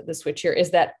 this switch here,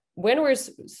 is that when we're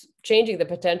changing the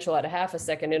potential at a half a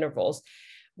second intervals,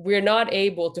 we're not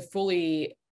able to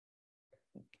fully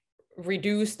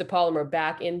reduce the polymer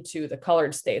back into the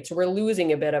colored state. So we're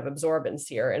losing a bit of absorbance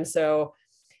here. And so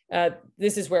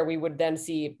this is where we would then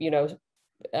see,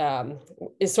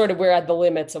 is sort of, we're at the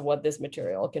limits of what this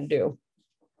material can do.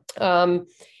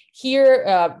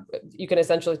 Here, you can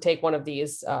essentially take one of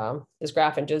these, this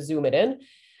graph, and just zoom it in.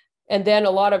 And then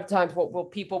a lot of times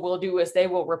what people will do is they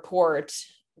will report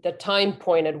the time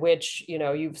point at which,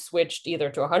 you've switched either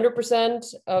to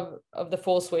 100% of the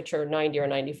full switch, or 90 or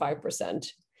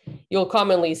 95%. You'll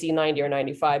commonly see 90 or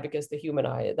 95 because the human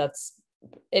eye, that's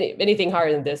anything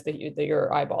higher than this, that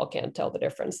your eyeball can't tell the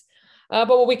difference. But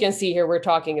what we can see here, we're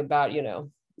talking about,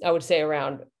 I would say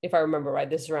around, if I remember right,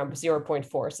 this is around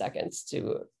 0.4 seconds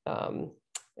to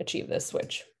achieve this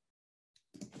switch.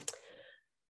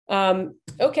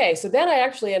 Okay, so then I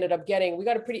actually ended up we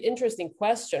got a pretty interesting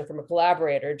question from a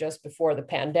collaborator just before the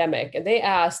pandemic. And they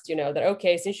asked, that,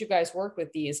 okay, since you guys work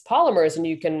with these polymers and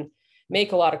you can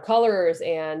make a lot of colors,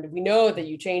 and we know that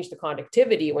you change the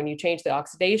conductivity when you change the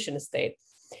oxidation state,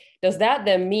 does that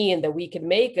then mean that we can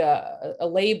make a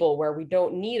label where we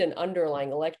don't need an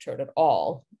underlying electrode at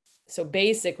all? So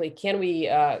basically, can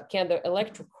the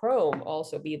electrochrome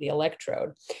also be the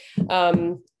electrode?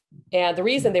 And the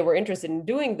reason they were interested in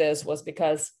doing this was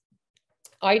because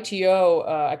ITO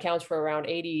accounts for around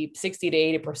 60 to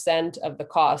 80% of the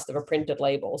cost of a printed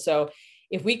label. So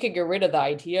if we could get rid of the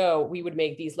ITO, we would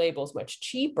make these labels much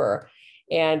cheaper,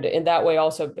 and in that way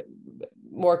also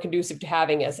more conducive to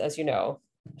having, as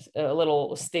a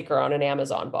little sticker on an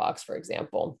Amazon box, for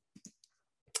example.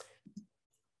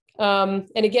 And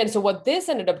again, so what this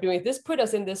ended up doing, this put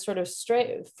us in this sort of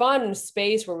fun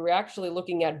space where we were actually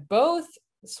looking at both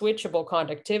switchable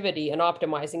conductivity and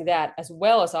optimizing that, as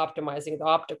well as optimizing the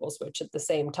optical switch at the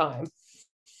same time.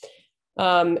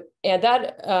 And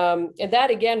that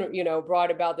again,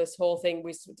 brought about this whole thing.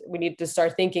 We need to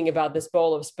start thinking about this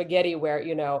bowl of spaghetti where,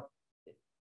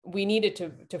 we needed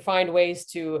to find ways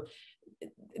to,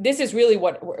 this is really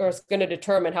what was going to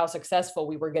determine how successful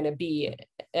we were going to be,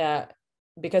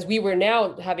 because we were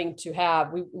now having to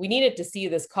have, we needed to see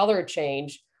this color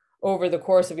change over the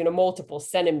course of, multiple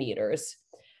centimeters.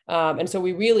 And so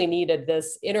we really needed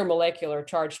this intermolecular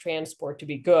charge transport to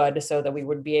be good so that we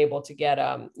would be able to get,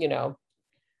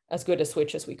 as good a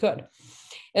switch as we could.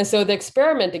 And so the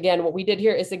experiment, again, what we did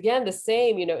here is, again, the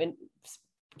same,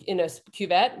 in a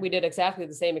cuvette, we did exactly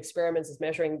the same experiments as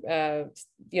measuring,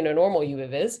 normal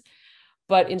UV-vis.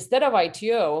 But instead of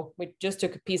ITO, we just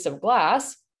took a piece of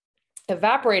glass,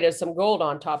 evaporated some gold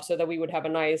on top so that we would have a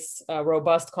nice,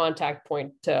 robust contact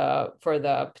point for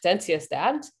the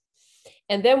potentiostat.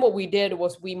 And then what we did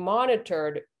was we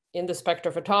monitored in the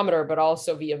spectrophotometer, but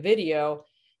also via video,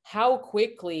 how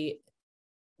quickly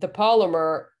the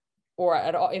polymer, or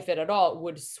if it at all,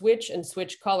 would switch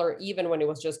color even when it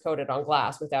was just coated on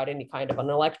glass without any kind of an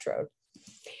electrode.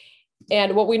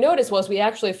 And what we noticed was we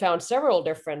actually found several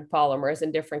different polymers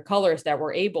in different colors that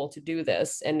were able to do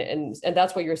this. And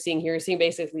that's what you're seeing here. You're seeing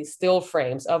basically still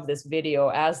frames of this video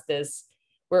as this,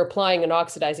 we're applying an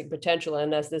oxidizing potential,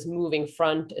 and as this moving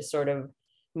front is sort of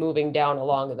moving down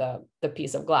along the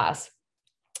piece of glass.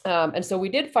 And so we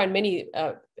did find many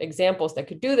examples that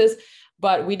could do this,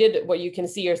 But we did, what you can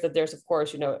see here is that there's, of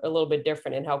course, a little bit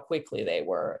different in how quickly they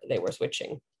were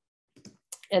switching.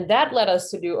 And that led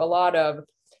us to do a lot of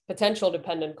potential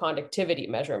dependent conductivity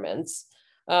measurements,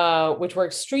 which were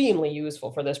extremely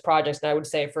useful for this project. And I would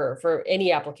say for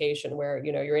any application where,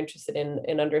 you're interested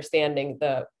in understanding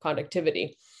the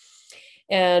conductivity.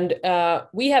 And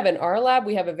we have in our lab,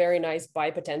 we have a very nice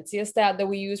bipotentiostat that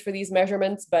we use for these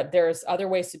measurements, but there's other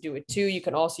ways to do it too. You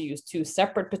can also use two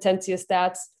separate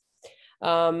potentiostats.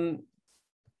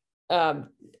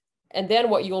 And then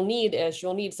what you'll need is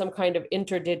some kind of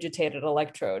interdigitated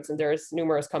electrodes, and there's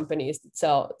numerous companies that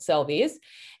sell these.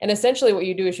 And essentially what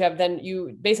you do is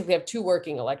you basically have two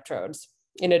working electrodes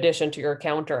in addition to your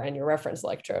counter and your reference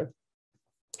electrode.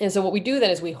 And so what we do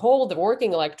then is we hold the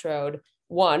working electrode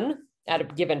 1 at a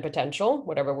given potential,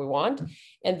 whatever we want.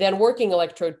 And then working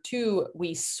electrode 2,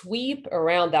 we sweep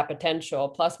around that potential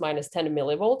plus minus 10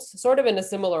 millivolts, sort of in a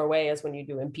similar way as when you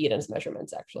do impedance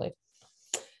measurements, actually.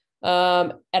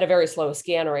 At a very slow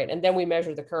scan rate. And then we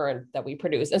measure the current that we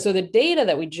produce. And so the data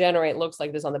that we generate looks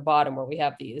like this on the bottom, where we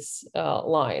have these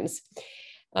lines.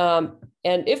 And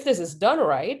if this is done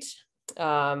right,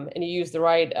 and you use the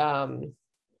right,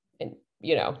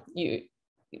 you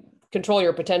control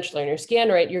your potential and your scan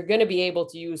rate, you're going to be able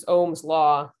to use Ohm's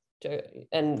law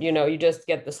you just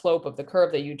get the slope of the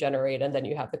curve that you generate, and then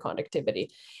you have the conductivity.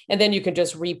 And then you can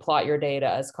just replot your data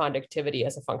as conductivity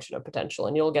as a function of potential,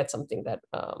 and you'll get something that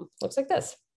looks like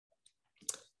this.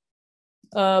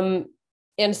 And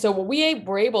so what we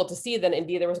were able to see then,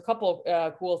 indeed, there was a couple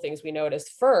cool things we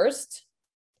noticed. First,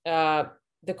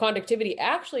 the conductivity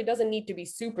actually doesn't need to be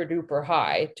super duper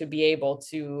high to be able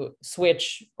to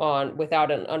switch on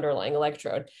without an underlying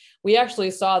electrode. We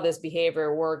actually saw this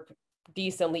behavior work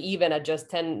decently, even at just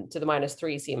 10 to the minus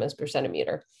 3 Siemens per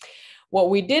centimeter. What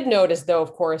we did notice, though,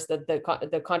 of course, that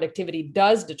the conductivity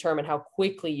does determine how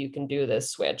quickly you can do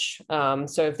this switch.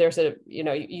 So if there's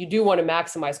you do want to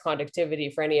maximize conductivity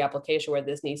for any application where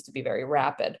this needs to be very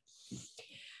rapid.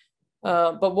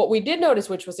 But what we did notice,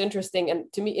 which was interesting,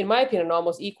 and to me, in my opinion,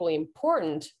 almost equally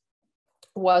important,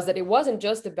 was that it wasn't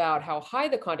just about how high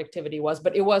the conductivity was,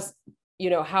 but it was,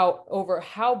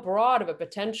 how broad of a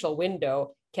potential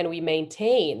window can we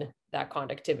maintain that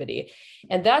conductivity?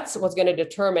 And that's what's going to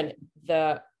determine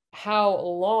how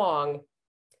long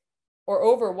or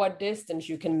over what distance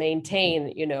you can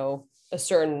maintain, a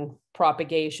certain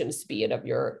propagation speed of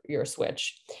your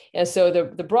switch. And so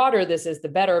the broader this is, the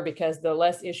better, because the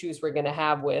less issues we're going to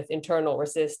have with internal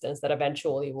resistance that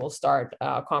eventually will start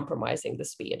compromising the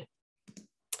speed.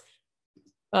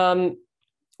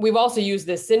 We've also used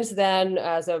this since then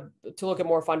to look at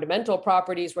more fundamental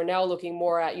properties. We're now looking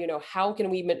more at, how can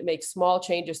we make small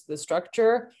changes to the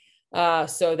structure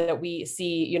so that we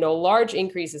see, large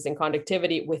increases in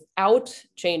conductivity without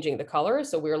changing the color.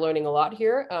 So we're learning a lot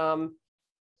here.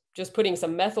 Just putting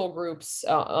some methyl groups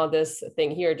on this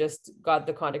thing here just got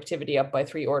the conductivity up by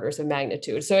 3 orders of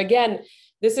magnitude. So again,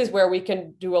 this is where we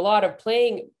can do a lot of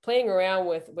playing around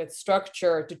with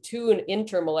structure to tune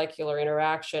intermolecular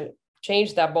interaction,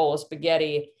 change that bowl of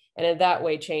spaghetti, and in that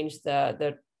way change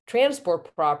the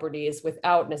transport properties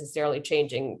without necessarily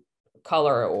changing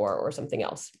color or something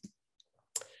else.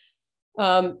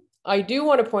 I do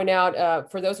want to point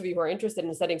out, for those of you who are interested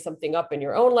in setting something up in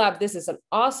your own lab, this is an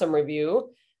awesome review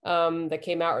that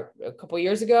came out a couple of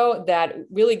years ago that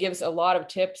really gives a lot of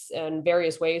tips and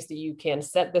various ways that you can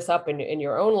set this up in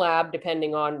your own lab,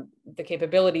 depending on the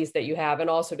capabilities that you have, and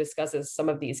also discusses some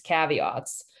of these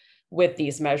caveats with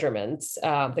these measurements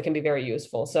that can be very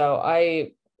useful. So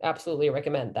I absolutely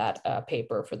recommend that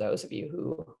paper for those of you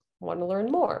who want to learn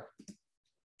more.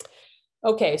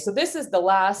 Okay, so this is the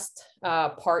last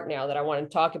part now that I want to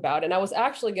talk about. And I was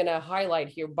actually going to highlight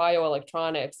here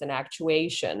bioelectronics and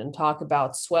actuation and talk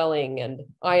about swelling and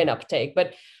ion uptake.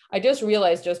 But I just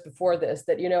realized just before this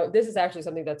that, this is actually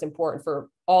something that's important for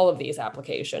all of these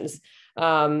applications,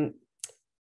 to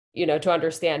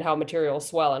understand how materials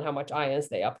swell and how much ions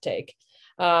they uptake.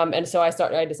 And so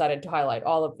I decided to highlight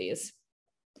all of these.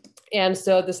 And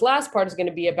so this last part is going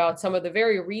to be about some of the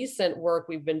very recent work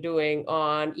we've been doing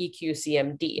on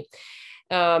eQCM-d.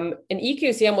 And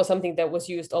eQCM was something that was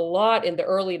used a lot in the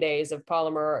early days of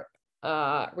polymer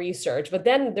research, but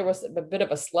then there was a bit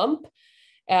of a slump.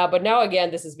 But now, again,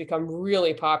 this has become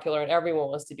really popular and everyone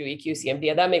wants to do eQCM-d.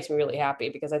 And that makes me really happy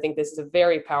because I think this is a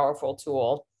very powerful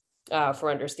tool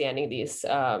for understanding these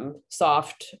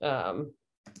soft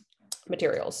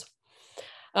materials.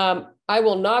 I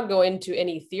will not go into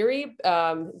any theory.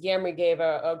 Gamry gave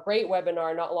a great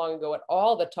webinar not long ago at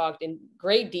all that talked in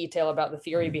great detail about the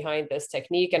theory behind this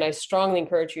technique. And I strongly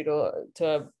encourage you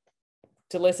to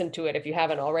listen to it if you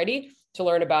haven't already. to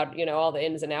learn about, all the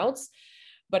ins and outs.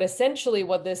 But essentially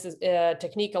what this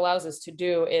technique allows us to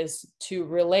do is to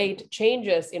relate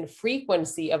changes in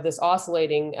frequency of this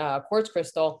oscillating quartz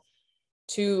crystal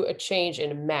to a change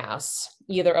in mass,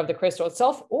 either of the crystal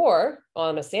itself or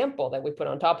on a sample that we put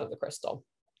on top of the crystal.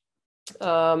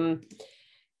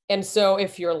 And so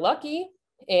if you're lucky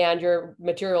and your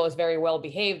material is very well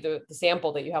behaved, the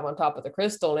sample that you have on top of the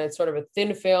crystal, and it's sort of a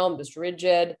thin film, just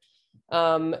rigid,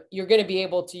 you're going to be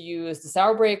able to use the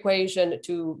Sauer-Brey equation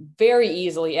to very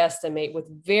easily estimate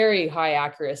with very high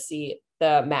accuracy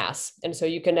the mass. And so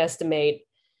you can estimate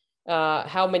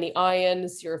how many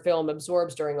ions your film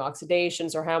absorbs during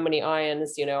oxidations, or how many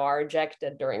ions, are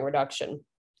ejected during reduction.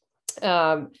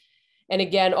 And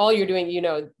again, all you're doing,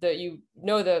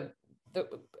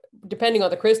 depending on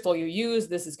the crystal you use,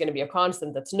 this is going to be a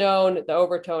constant that's known. The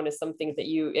overtone is something that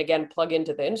you, again, plug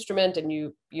into the instrument and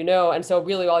and so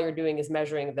really all you're doing is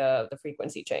measuring the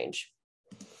frequency change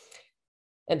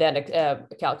and then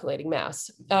calculating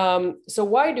mass. So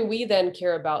why do we then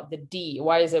care about the D?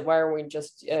 Why aren't we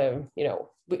just,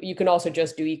 you can also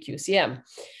just do eQCM.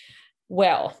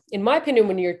 Well, in my opinion,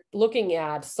 when you're looking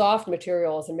at soft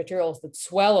materials and materials that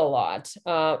swell a lot,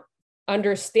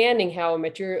 understanding how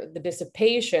the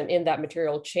dissipation in that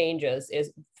material changes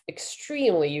is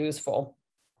extremely useful.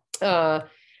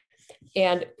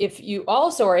 And if you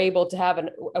also are able to have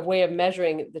a way of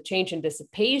measuring the change in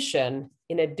dissipation,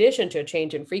 in addition to a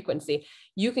change in frequency,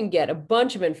 you can get a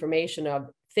bunch of information of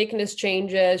thickness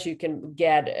changes. You can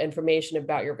get information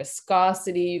about your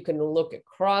viscosity. You can look at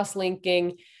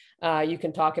cross-linking. You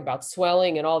can talk about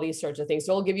swelling and all these sorts of things.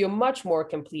 So it'll give you a much more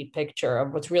complete picture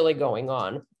of what's really going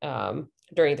on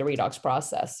during the redox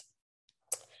process.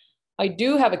 I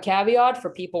do have a caveat for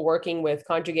people working with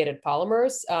conjugated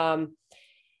polymers,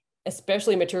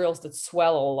 especially materials that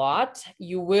swell a lot.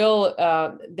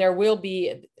 There will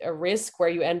be a risk where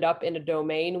you end up in a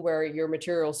domain where your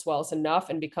material swells enough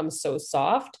and becomes so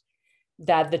soft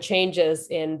that the changes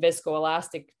in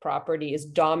viscoelastic properties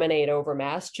dominate over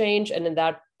mass change. And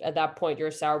at that point, your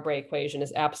Sauer-Brey equation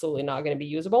is absolutely not going to be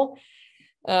usable.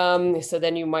 So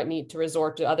then you might need to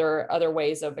resort to other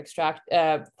ways of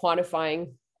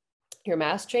quantifying your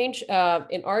mass change.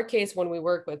 In our case, when we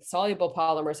work with soluble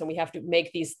polymers and we have to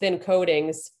make these thin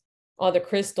coatings on the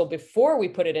crystal before we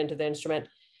put it into the instrument,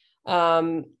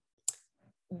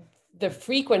 the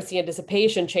frequency and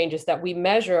dissipation changes that we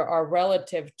measure are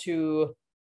relative to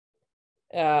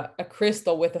a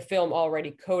crystal with a film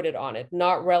already coated on it,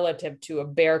 not relative to a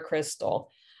bare crystal.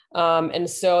 And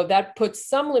so that puts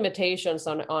some limitations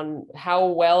on how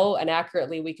well and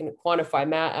accurately we can quantify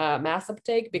mass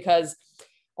uptake, because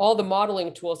all the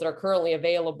modeling tools that are currently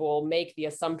available make the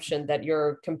assumption that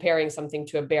you're comparing something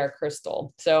to a bare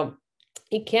crystal. So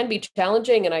it can be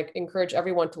challenging, and I encourage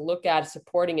everyone to look at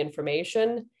supporting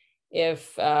information when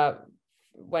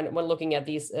looking at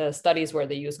these studies where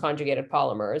they use conjugated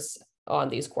polymers on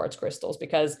these quartz crystals,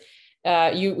 because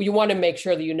you want to make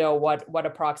sure that you know what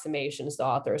approximations the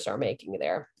authors are making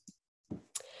there.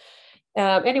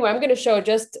 Anyway, I'm going to show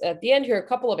just at the end here a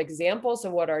couple of examples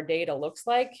of what our data looks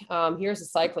like. Here's a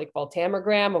cyclic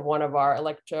voltammogram of one of our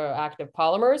electroactive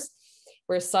polymers.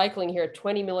 We're cycling here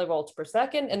 20 millivolts per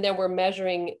second, and then we're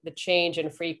measuring the change in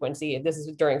frequency. This is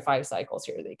during 5 cycles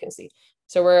here that you can see.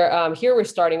 So we're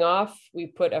starting off, we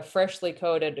put a freshly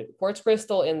coated quartz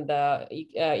crystal in the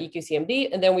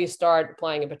eQCM-d, and then we start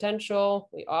applying a potential,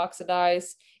 we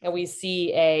oxidize, and we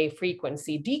see a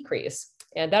frequency decrease.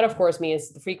 And that, of course,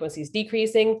 means the frequency is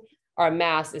decreasing, our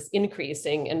mass is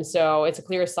increasing. And so it's a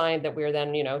clear sign that we're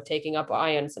then, taking up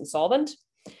ions and solvent.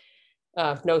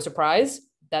 No surprise,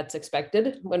 that's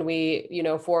expected when we,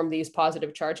 form these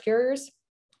positive charge carriers.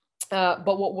 But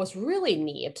what was really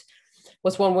neat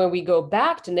was when we go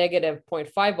back to negative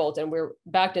 0.5 volts and we're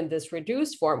back in this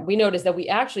reduced form, we notice that we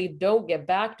actually don't get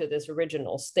back to this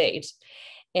original state.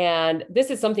 And this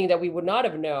is something that we would not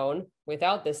have known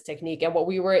without this technique.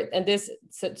 And this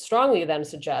strongly then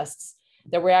suggests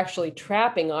that we're actually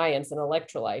trapping ions and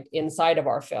electrolyte inside of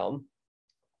our film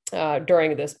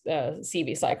during this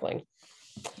CV cycling.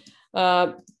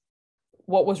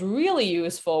 What was really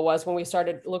useful was when we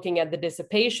started looking at the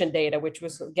dissipation data, which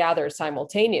was gathered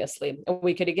simultaneously. And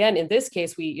we could, again, in this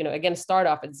case, we, again, start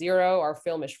off at 0, our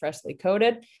film is freshly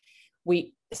coated.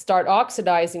 We start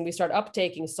oxidizing, we start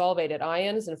uptaking solvated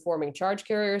ions and forming charge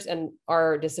carriers, and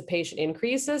our dissipation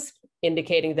increases,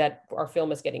 indicating that our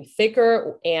film is getting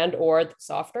thicker or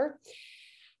softer.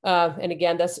 And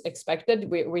again, that's expected.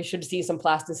 We should see some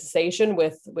plasticization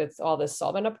with all this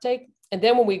solvent uptake. And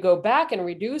then when we go back and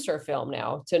reduce our film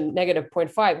now to negative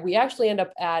 0.5, we actually end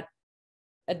up at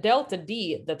a delta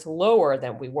D that's lower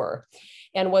than we were.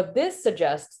 And what this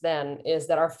suggests then is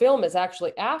that our film is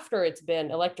actually, after it's been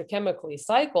electrochemically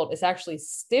cycled, is actually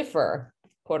stiffer,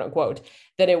 quote unquote,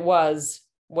 than it was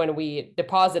when we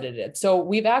deposited it. So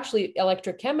we've actually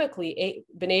electrochemically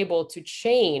been able to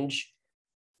change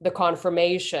the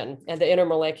conformation and the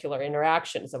intermolecular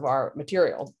interactions of our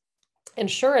material.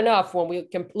 And sure enough, when we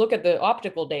can look at the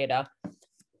optical data,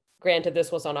 granted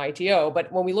this was on ITO,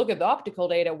 but when we look at the optical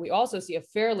data, we also see a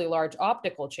fairly large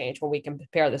optical change when we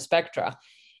compare the spectra.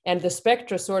 And the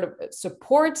spectra sort of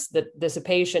supports the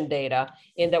dissipation data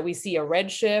in that we see a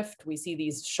redshift, we see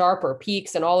these sharper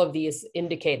peaks, and all of these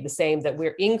indicate the same, that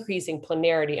we're increasing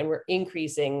planarity and we're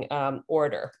increasing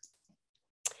order.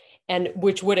 And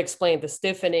which would explain the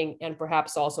stiffening and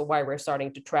perhaps also why we're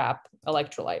starting to trap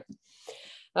electrolyte.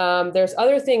 There's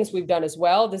other things we've done as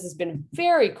well. This has been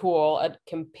very cool at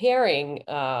comparing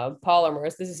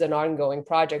polymers. This is an ongoing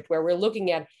project where we're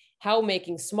looking at how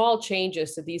making small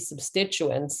changes to these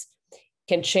substituents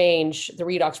can change the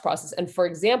redox process. And for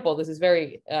example, this is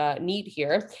very neat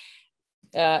here.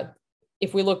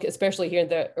 If we look, especially here in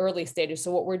the early stages.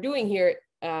 So what we're doing here,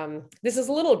 this is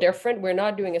a little different. We're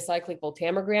not doing a cyclic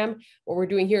voltammogram. What we're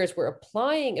doing here is we're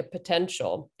applying a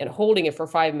potential and holding it for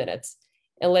 5 minutes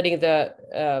and letting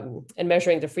and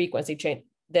measuring the frequency change,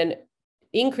 then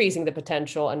increasing the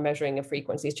potential and measuring the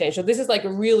frequencies change. So this is like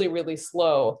a really, really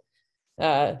slow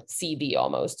CB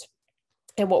almost.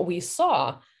 And what we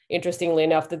saw, interestingly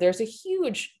enough, that there's a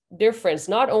huge difference,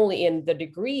 not only in the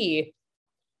degree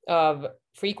of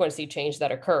frequency change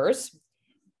that occurs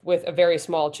with a very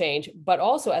small change, but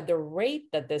also at the rate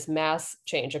that this mass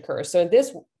change occurs. So in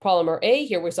this polymer A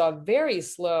here, we saw a very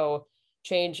slow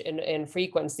change in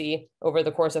frequency over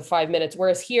the course of 5 minutes,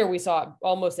 whereas here we saw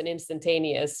almost an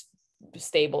instantaneous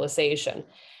stabilization.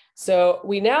 So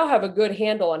we now have a good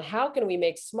handle on how can we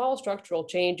make small structural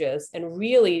changes and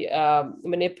really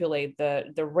manipulate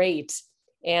the rate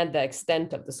and the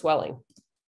extent of the swelling.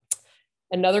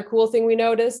 Another cool thing we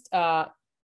noticed,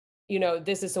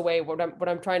 this is a way, what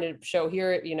I'm trying to show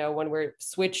here, when we're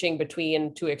switching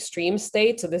between two extreme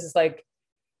states. So this is like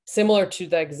similar to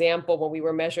the example when we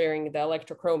were measuring the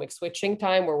electrochromic switching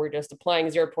time, where we're just applying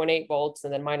 0.8 volts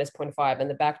and then minus 0.5 and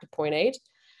then back to 0.8.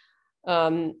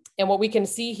 And what we can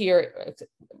see here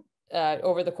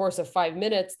over the course of 5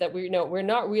 minutes, that we're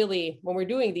not really, when we're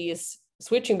doing these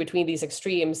switching between these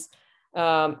extremes,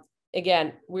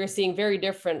 again, we're seeing very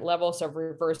different levels of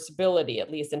reversibility,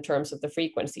 at least in terms of the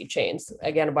frequency change,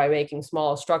 again, by making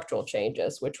small structural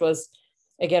changes, which was,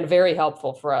 again, very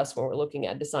helpful for us when we're looking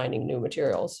at designing new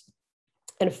materials.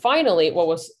 And finally,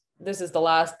 this is the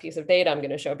last piece of data I'm going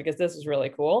to show, because this is really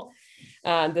cool.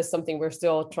 And this is something we're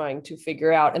still trying to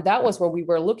figure out. And that was when we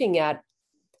were looking at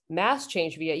mass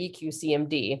change via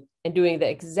eQCM-d and doing the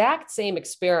exact same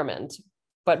experiment,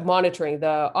 but monitoring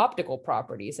the optical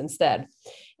properties instead.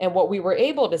 And what we were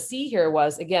able to see here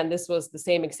was, again, this was the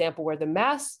same example where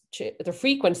the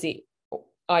frequency,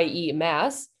 i.e.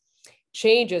 mass,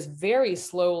 changes very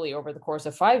slowly over the course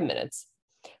of 5 minutes.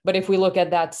 But if we look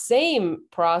at that same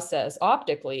process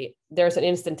optically, there's an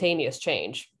instantaneous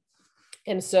change.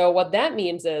 And so what that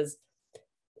means is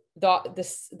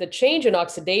the change in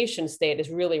oxidation state is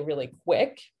really, really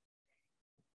quick.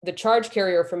 The charge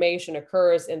carrier formation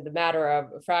occurs in the matter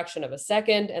of a fraction of a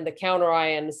second, and the counter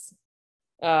ions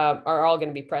are all going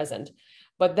to be present.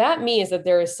 But that means that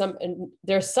there's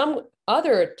some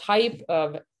other type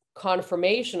of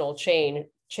conformational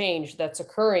change that's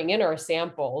occurring in our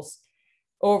samples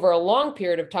over a long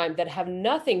period of time that have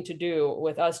nothing to do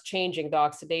with us changing the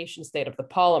oxidation state of the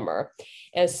polymer.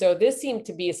 And so this seemed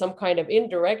to be some kind of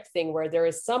indirect thing where there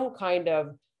is some kind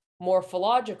of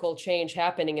morphological change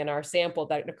happening in our sample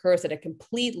that occurs at a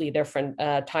completely different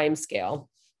time scale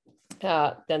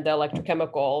than the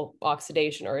electrochemical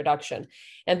oxidation or reduction.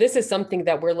 And this is something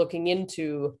that we're looking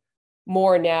into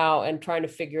more now and trying to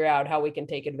figure out how we can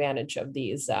take advantage of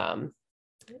these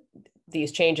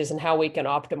changes and how we can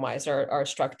optimize our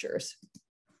structures.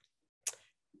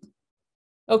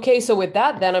 Okay, so with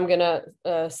that, then I'm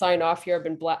gonna sign off here. I've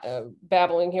been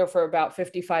babbling here for about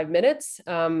 55 minutes.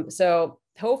 So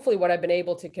hopefully what I've been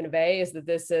able to convey is that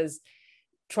this is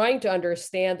trying to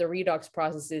understand the redox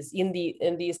processes in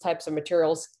these types of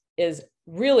materials is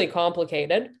really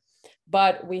complicated,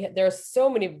 but there's so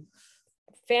many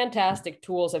fantastic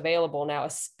tools available now,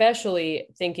 especially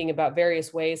thinking about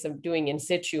various ways of doing in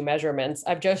situ measurements.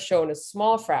 I've just shown a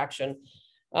small fraction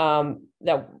of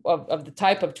the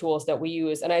type of tools that we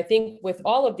use. And I think with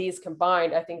all of these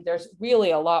combined, I think there's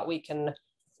really a lot we can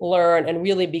learn and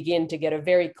really begin to get a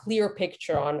very clear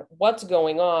picture on what's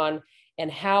going on and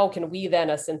how can we then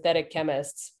as synthetic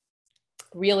chemists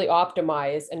really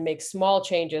optimize and make small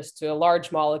changes to a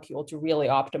large molecule to really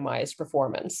optimize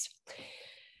performance.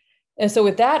 And so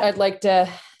with that, I'd like to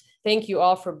thank you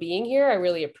all for being here. I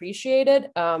really appreciate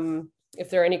it. If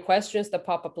there are any questions that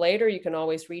pop up later, you can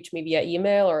always reach me via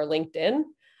email or LinkedIn.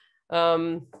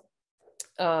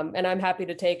 And I'm happy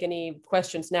to take any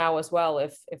questions now as well,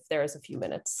 if there is a few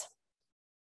minutes.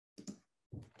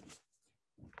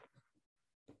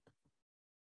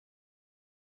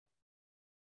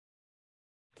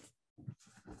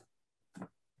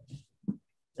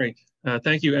 Great.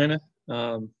 Thank you, Anna. I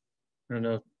don't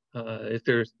know if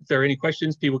there are any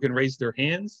questions, people can raise their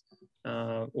hands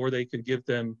or they could give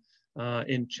them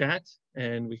in chat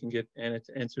and we can get Anna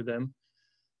to answer them.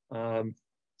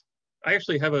 I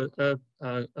actually have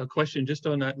a question just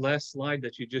on that last slide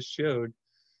that you just showed.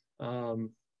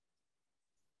 Can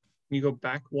you go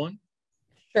back one?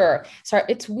 Sure. Sorry,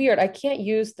 it's weird. I can't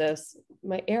use this.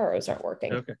 My arrows aren't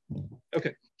working. Okay.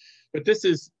 Okay. But this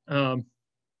is,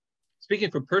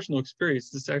 speaking from personal experience,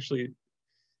 this actually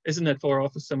isn't that far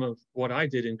off of some of what I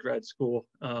did in grad school.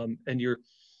 And you're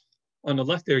on the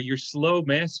left there, your slow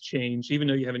mass change, even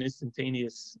though you have an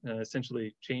instantaneous,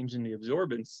 essentially change in the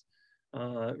absorbance,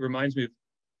 reminds me of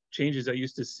changes I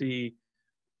used to see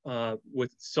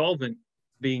with solvent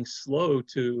being slow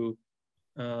to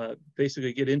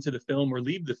basically get into the film or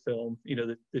leave the film. You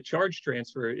know, the charge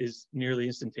transfer is nearly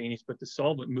instantaneous, but the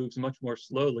solvent moves much more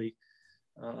slowly.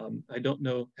 I don't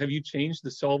know, have you changed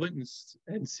the solvent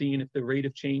and seen if the rate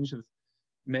of change of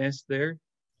mass there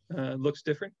looks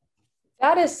different?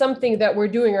 That is something that we're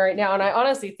doing right now. And I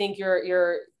honestly think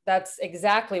that's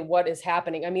exactly what is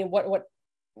happening. I mean,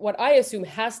 what I assume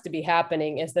has to be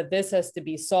happening is that this has to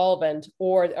be solvent,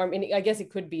 or I mean, I guess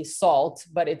it could be salt,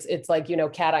 but it's like, you know,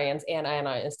 cations and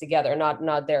anions together,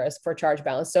 not there as for charge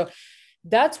balance. So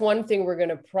that's one thing we're going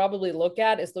to probably look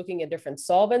at, is looking at different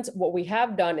solvents. What we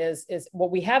have done is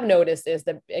what we have noticed is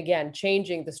that, again,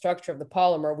 changing the structure of the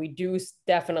polymer, we do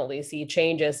definitely see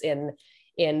changes in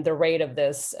the rate of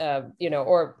this, you know,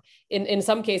 or in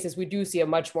some cases, we do see a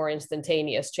much more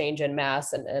instantaneous change in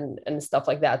mass and stuff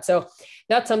like that. So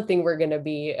that's something we're going to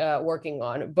be working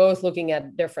on, both looking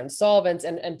at different solvents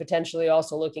and potentially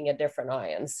also looking at different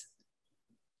ions.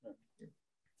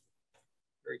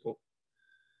 Very cool.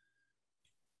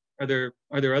 Are there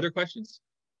other questions?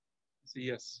 So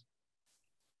yes.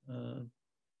 Let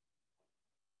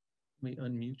me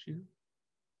unmute you.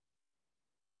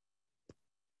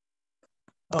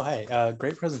 Oh, hey,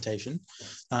 great presentation.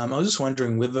 I was just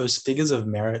wondering, with those figures of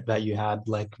merit that you had,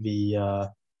 like the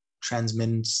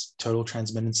total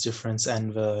transmittance difference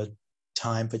and the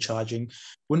time for charging,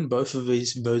 wouldn't both of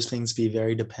those things be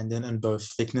very dependent on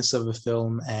both thickness of the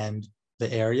film and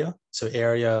the area? So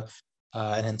area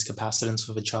and hence capacitance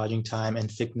for the charging time, and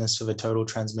thickness for the total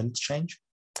transmittance change?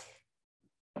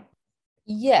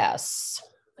 Yes,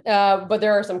 but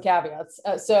there are some caveats.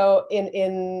 So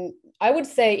I would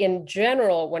say in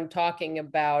general, when talking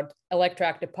about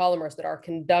electroactive polymers that are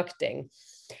conducting,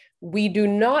 we do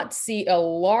not see a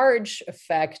large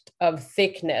effect of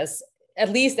thickness, at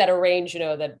least at a range, you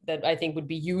know, that I think would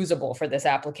be usable for this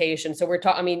application. So we're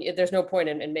talking, I mean, there's no point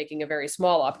in making a very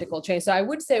small optical change. So I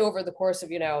would say over the course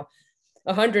of, you know,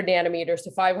 100 nanometers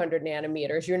to 500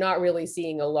 nanometers, you're not really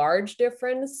seeing a large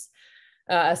difference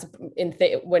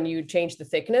when you change the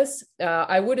thickness.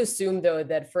 I would assume, though,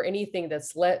 that for anything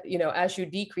that's you know, as you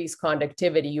decrease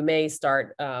conductivity, you may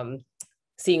start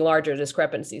seeing larger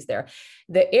discrepancies there.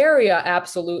 The area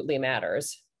absolutely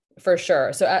matters, for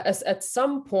sure. So at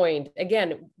some point,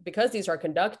 again, because these are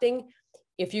conducting,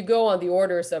 if you go on the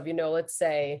orders of, you know, let's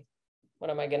say, what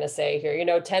am I going to say here? You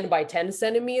know, 10 by 10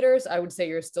 centimeters, I would say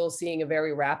you're still seeing a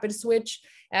very rapid switch.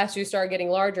 As you start getting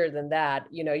larger than that,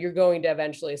 you know, you're going to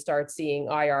eventually start seeing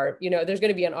IR, you know, there's going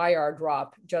to be an IR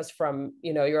drop just from,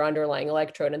 you know, your underlying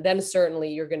electrode. And then certainly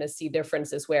you're going to see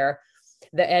differences where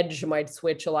the edge might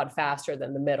switch a lot faster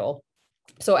than the middle.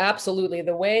 So absolutely,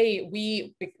 the way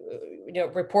we, you know,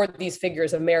 report these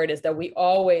figures of merit is that we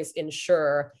always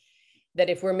ensure that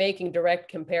if we're making direct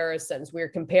comparisons, we're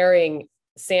comparing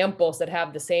samples that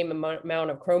have the same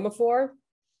amount of chromophore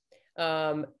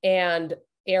and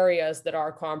areas that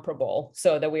are comparable,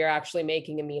 so that we are actually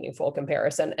making a meaningful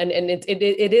comparison. And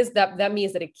it is that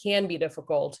means that it can be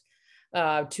difficult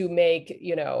to make,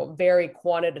 you know, very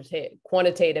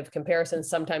quantitative comparisons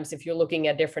sometimes if you're looking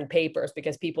at different papers,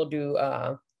 because people do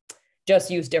just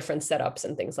use different setups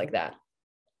and things like that.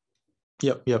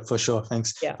 Yep, for sure.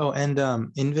 Thanks. Yeah. Oh, and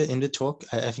in the talk,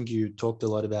 I think you talked a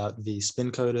lot about the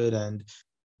spin coated and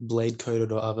blade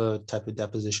coated or other type of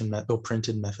deposition or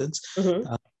printed methods.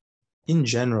 Mm-hmm. In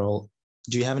general,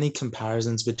 do you have any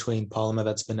comparisons between polymer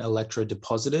that's been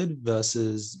electrodeposited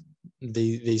versus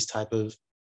these type of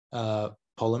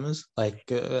polymers? Like,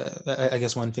 I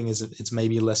guess one thing is it's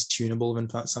maybe less tunable when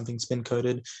something spin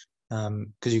coated,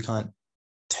 because you can't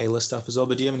tailor stuff as well.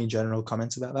 But do you have any general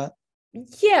comments about that?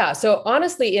 Yeah, so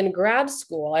honestly, in grad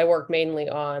school, I work mainly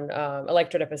on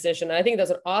electrodeposition. And I think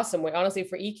that's an awesome way. Honestly,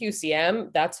 for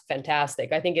eQCM, that's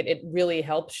fantastic. I think it really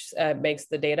helps, makes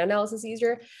the data analysis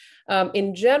easier.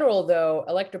 In general, though,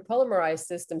 electropolymerized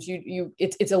systems,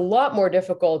 it's a lot more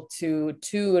difficult to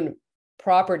tune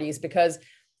properties, because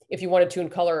if you want to tune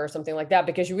color or something like that,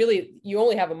 because you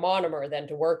only have a monomer then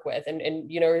to work with, and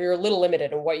you're a little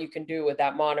limited in what you can do with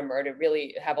that monomer to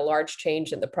really have a large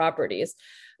change in the properties.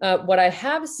 What I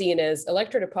have seen is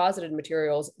electrodeposited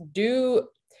materials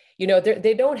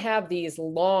they don't have these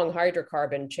long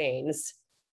hydrocarbon chains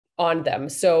on them.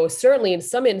 So certainly in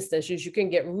some instances, you can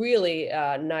get really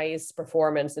nice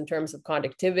performance in terms of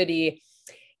conductivity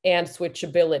and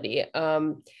switchability.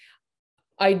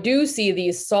 I do see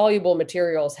these soluble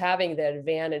materials having the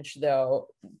advantage, though,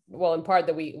 well, in part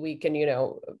that we can,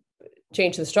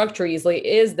 change the structure easily,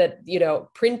 is that,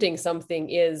 printing something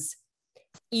is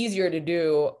easier to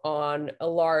do on a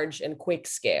large and quick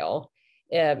scale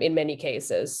in many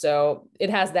cases. So it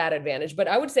has that advantage. But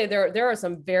I would say there are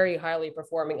some very highly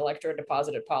performing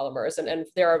electrodeposited polymers, and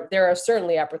there are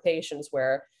certainly applications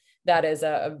where that is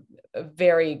a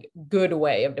very good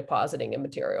way of depositing a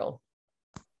material.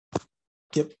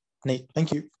 Yep, Nate,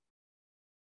 thank you.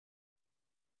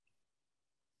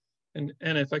 And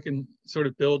if I can sort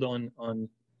of build on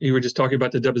you were just talking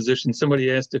about the deposition.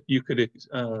 Somebody asked if you could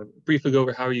briefly go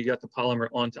over how you got the polymer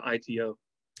onto ITO.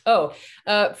 Oh,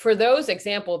 for those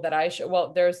examples that I show,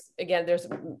 well, there's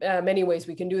many ways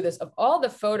we can do this. Of all the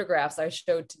photographs I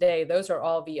showed today, those are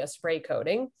all via spray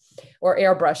coating or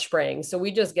airbrush spraying. So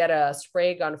we just get a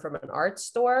spray gun from an art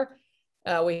store.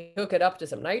 We hook it up to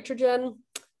some nitrogen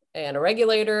and a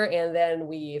regulator, and then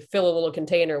we fill a little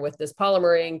container with this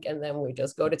polymer ink, and then we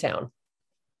just go to town.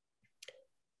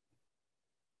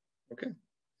 Okay.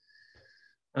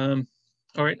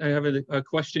 All right, I have a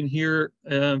question here.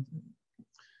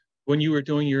 When you were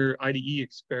doing your IDE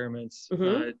experiments,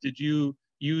 did you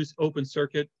use open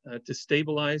circuit to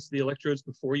stabilize the electrodes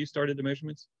before you started the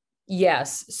measurements?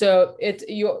 Yes. So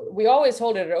we always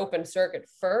hold it at open circuit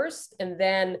first, and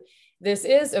then this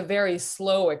is a very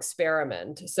slow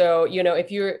experiment. So,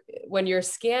 when you're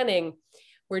scanning,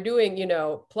 we're doing,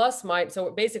 plus minus. So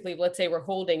basically, let's say we're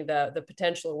holding the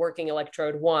potential working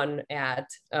electrode 1 at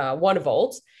 1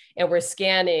 volt, and we're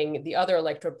scanning the other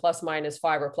electrode plus minus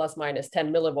 5 or plus minus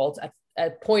 10 millivolts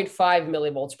at 0.5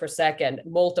 millivolts per second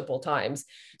multiple times.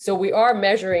 So we are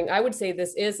measuring, I would say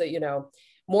this is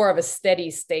more of a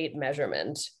steady state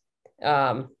measurement,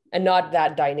 and not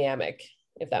that dynamic,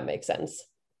 if that makes sense.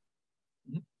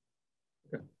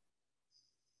 Okay.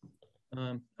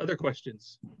 Other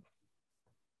questions?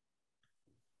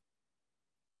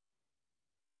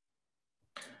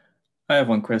 I have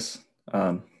one, Chris.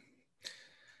 Anna,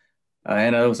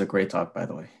 that was a great talk, by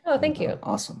the way. Oh, thank you.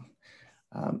 Awesome.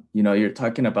 You're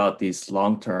talking about these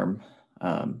long-term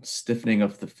stiffening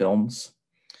of the films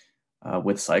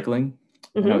with cycling.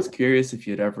 And I was curious if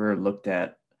you'd ever looked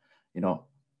at,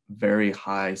 very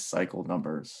high cycle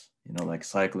numbers, like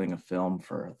cycling a film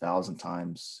for 1,000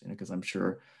 times, because I'm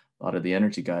sure a lot of the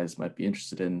energy guys might be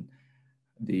interested in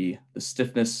the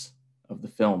stiffness of the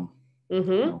film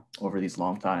over these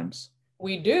long times.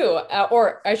 We do,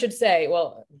 or I should say,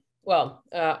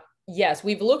 yes,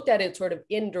 we've looked at it sort of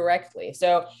indirectly.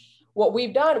 So what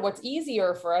we've done, what's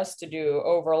easier for us to do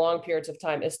over long periods of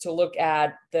time, is to look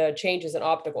at the changes in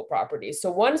optical properties.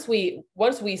 So once we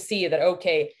see that,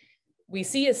 okay, we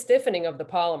see a stiffening of the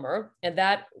polymer, and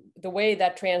that the way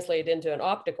that translates into an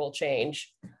optical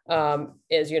change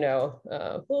is, let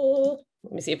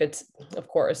me see if it's, of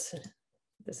course,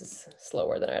 this is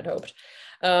slower than I'd hoped.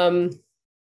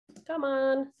 Come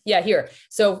on. Yeah, here.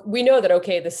 So we know that,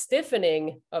 okay, the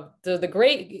stiffening of this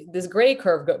gray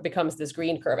curve becomes this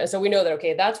green curve. And so we know that,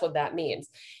 okay, that's what that means.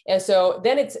 And so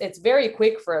then it's very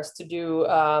quick for us to do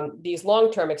these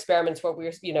long-term experiments where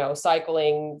we're,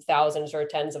 cycling thousands or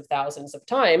tens of thousands of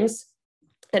times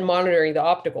and monitoring the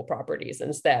optical properties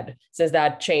instead, since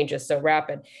that change is so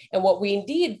rapid. And what we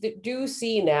indeed do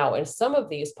see now in some of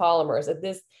these polymers, that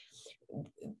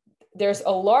there's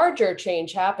a larger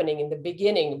change happening in the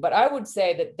beginning, but I would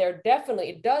say that there definitely,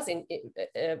 it does, in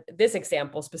this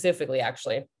example specifically,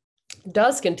 actually,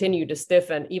 does continue to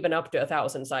stiffen even up to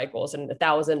 1,000 cycles and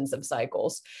thousands of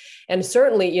cycles. And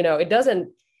certainly, it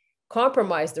doesn't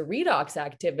compromise the redox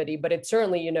activity, but it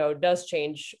certainly, does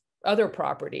change other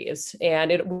properties.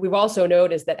 And we've also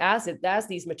noticed that as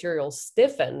these materials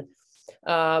stiffen,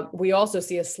 we also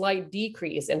see a slight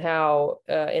decrease in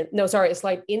a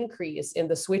slight increase in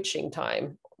the switching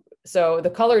time. So the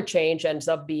color change ends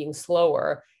up being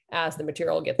slower as the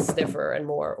material gets stiffer and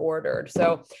more ordered.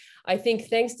 So I think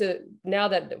thanks to now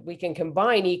that we can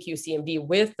combine eQCM-d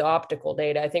with the optical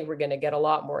data, I think we're going to get a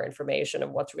lot more information of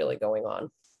what's really going on.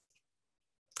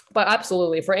 But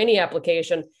absolutely, for any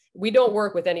application, we don't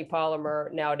work with any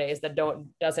polymer nowadays that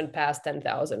doesn't pass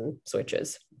 10,000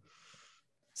 switches.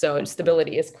 So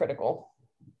stability is critical.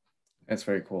 That's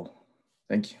very cool.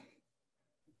 Thank you.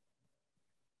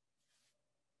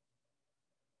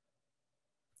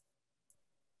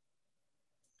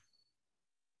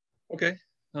 Okay.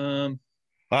 Well,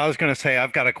 I was going to say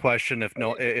I've got a question. If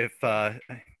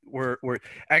we're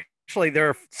actually, there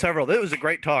are several. It was a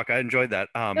great talk. I enjoyed that.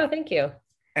 Oh, thank you.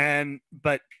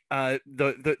 But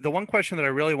the one question that I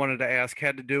really wanted to ask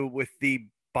had to do with the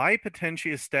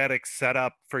bipotentiostatic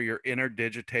setup for your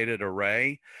interdigitated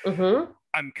array. Mm-hmm.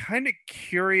 I'm kind of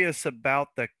curious about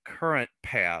the current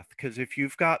path, because if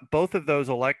you've got both of those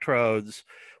electrodes,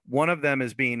 one of them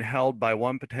is being held by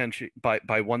one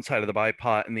by one side of the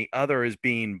bipot and the other is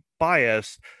being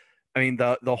biased. I mean,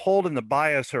 the hold and the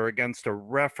bias are against a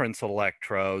reference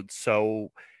electrode.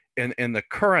 So in the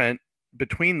current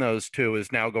between those two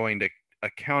is now going to a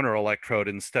counter electrode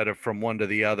instead of from one to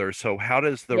the other. So how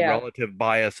does the relative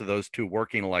bias of those two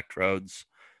working electrodes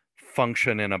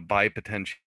function in a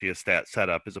bipotentiostat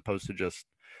setup as opposed to just,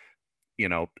 you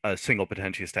know, a single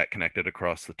potentiostat connected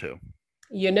across the two?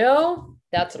 You know,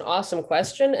 that's an awesome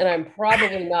question, and I'm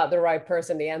probably not the right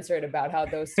person to answer it about how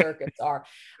those circuits are.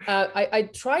 I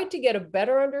tried to get a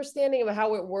better understanding of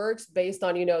how it works based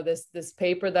on, you know, this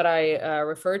paper that I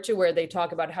referred to, where they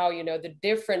talk about how, you know, the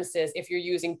differences if you're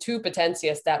using two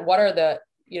potentiostat, what are the,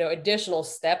 you know, additional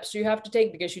steps you have to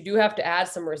take, because you do have to add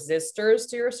some resistors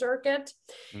to your circuit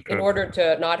in order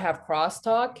to not have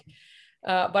crosstalk.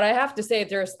 But I have to say,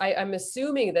 I'm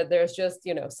assuming that there's just,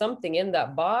 you know, something in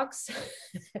that box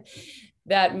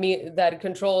that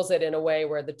controls it in a way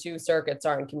where the two circuits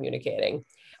aren't communicating.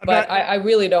 But I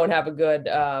really don't have a good,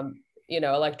 you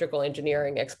know, electrical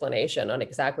engineering explanation on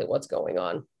exactly what's going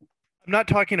on. I'm not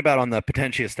talking about on the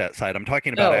potentiostat side. I'm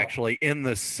talking about actually in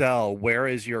the cell. Where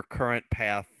is your current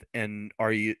path? And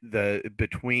are you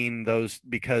between those,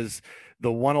 because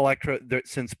the one electrode,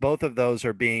 since both of those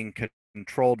are being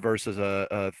controlled versus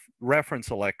a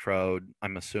reference electrode,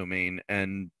 I'm assuming,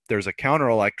 and there's a counter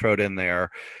electrode in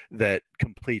there that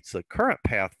completes the current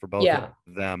path for both of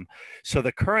them. So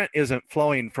the current isn't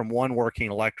flowing from one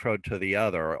working electrode to the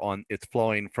other. It's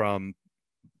flowing from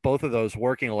both of those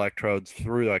working electrodes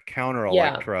through a counter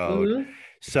electrode. Mm-hmm.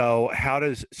 So how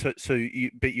does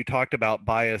but you talked about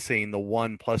biasing the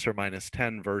one plus or minus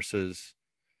 10 versus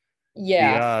the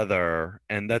other,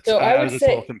 and that's I was just a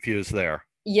little confused there.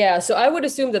 Yeah, so I would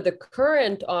assume that the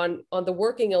current on the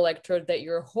working electrode that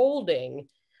you're holding,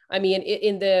 I mean,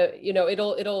 in the, you know,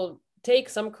 it'll take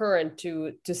some current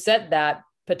to set that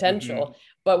potential. Mm-hmm.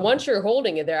 But once you're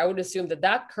holding it there, I would assume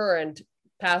that current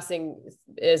passing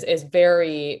is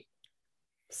very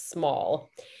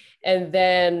small. And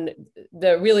then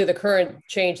the current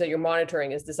change that you're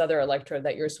monitoring is this other electrode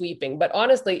that you're sweeping. But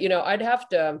honestly, you know, I'd have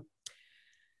to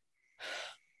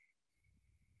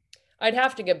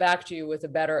get back to you with a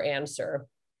better answer.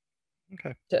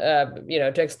 Okay. To you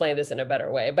know, to explain this in a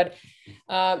better way. But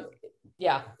but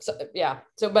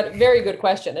very good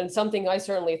question, and something I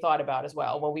certainly thought about as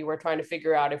well when we were trying to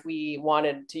figure out if we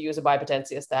wanted to use a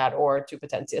bipotentiostat or two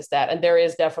potentiostat. And there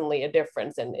is definitely a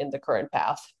difference in the current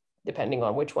path depending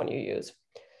on which one you use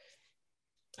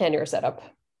and your setup.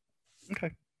 Okay,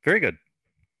 very good.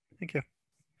 Thank you.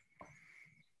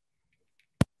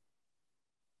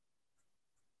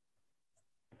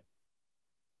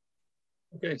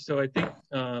 Okay, so I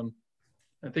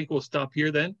think we'll stop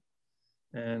here then.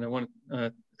 And I want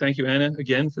to thank you, Anna,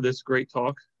 again for this great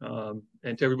talk. And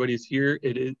to everybody who's here,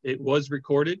 it was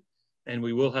recorded, and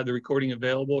we will have the recording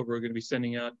available. We're going to be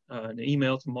sending out an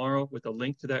email tomorrow with a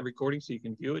link to that recording so you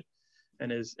can view it.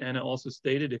 And as Anna also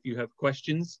stated, if you have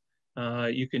questions,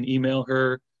 you can email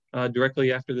her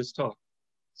directly after this talk.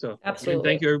 So absolutely. Again,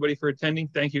 thank you everybody for attending.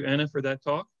 Thank you, Anna, for that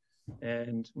talk.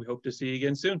 And we hope to see you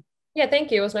again soon. Yeah,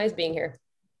 thank you. It was nice being here.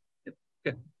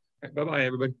 Okay. Right, bye-bye,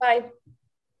 everybody. Bye.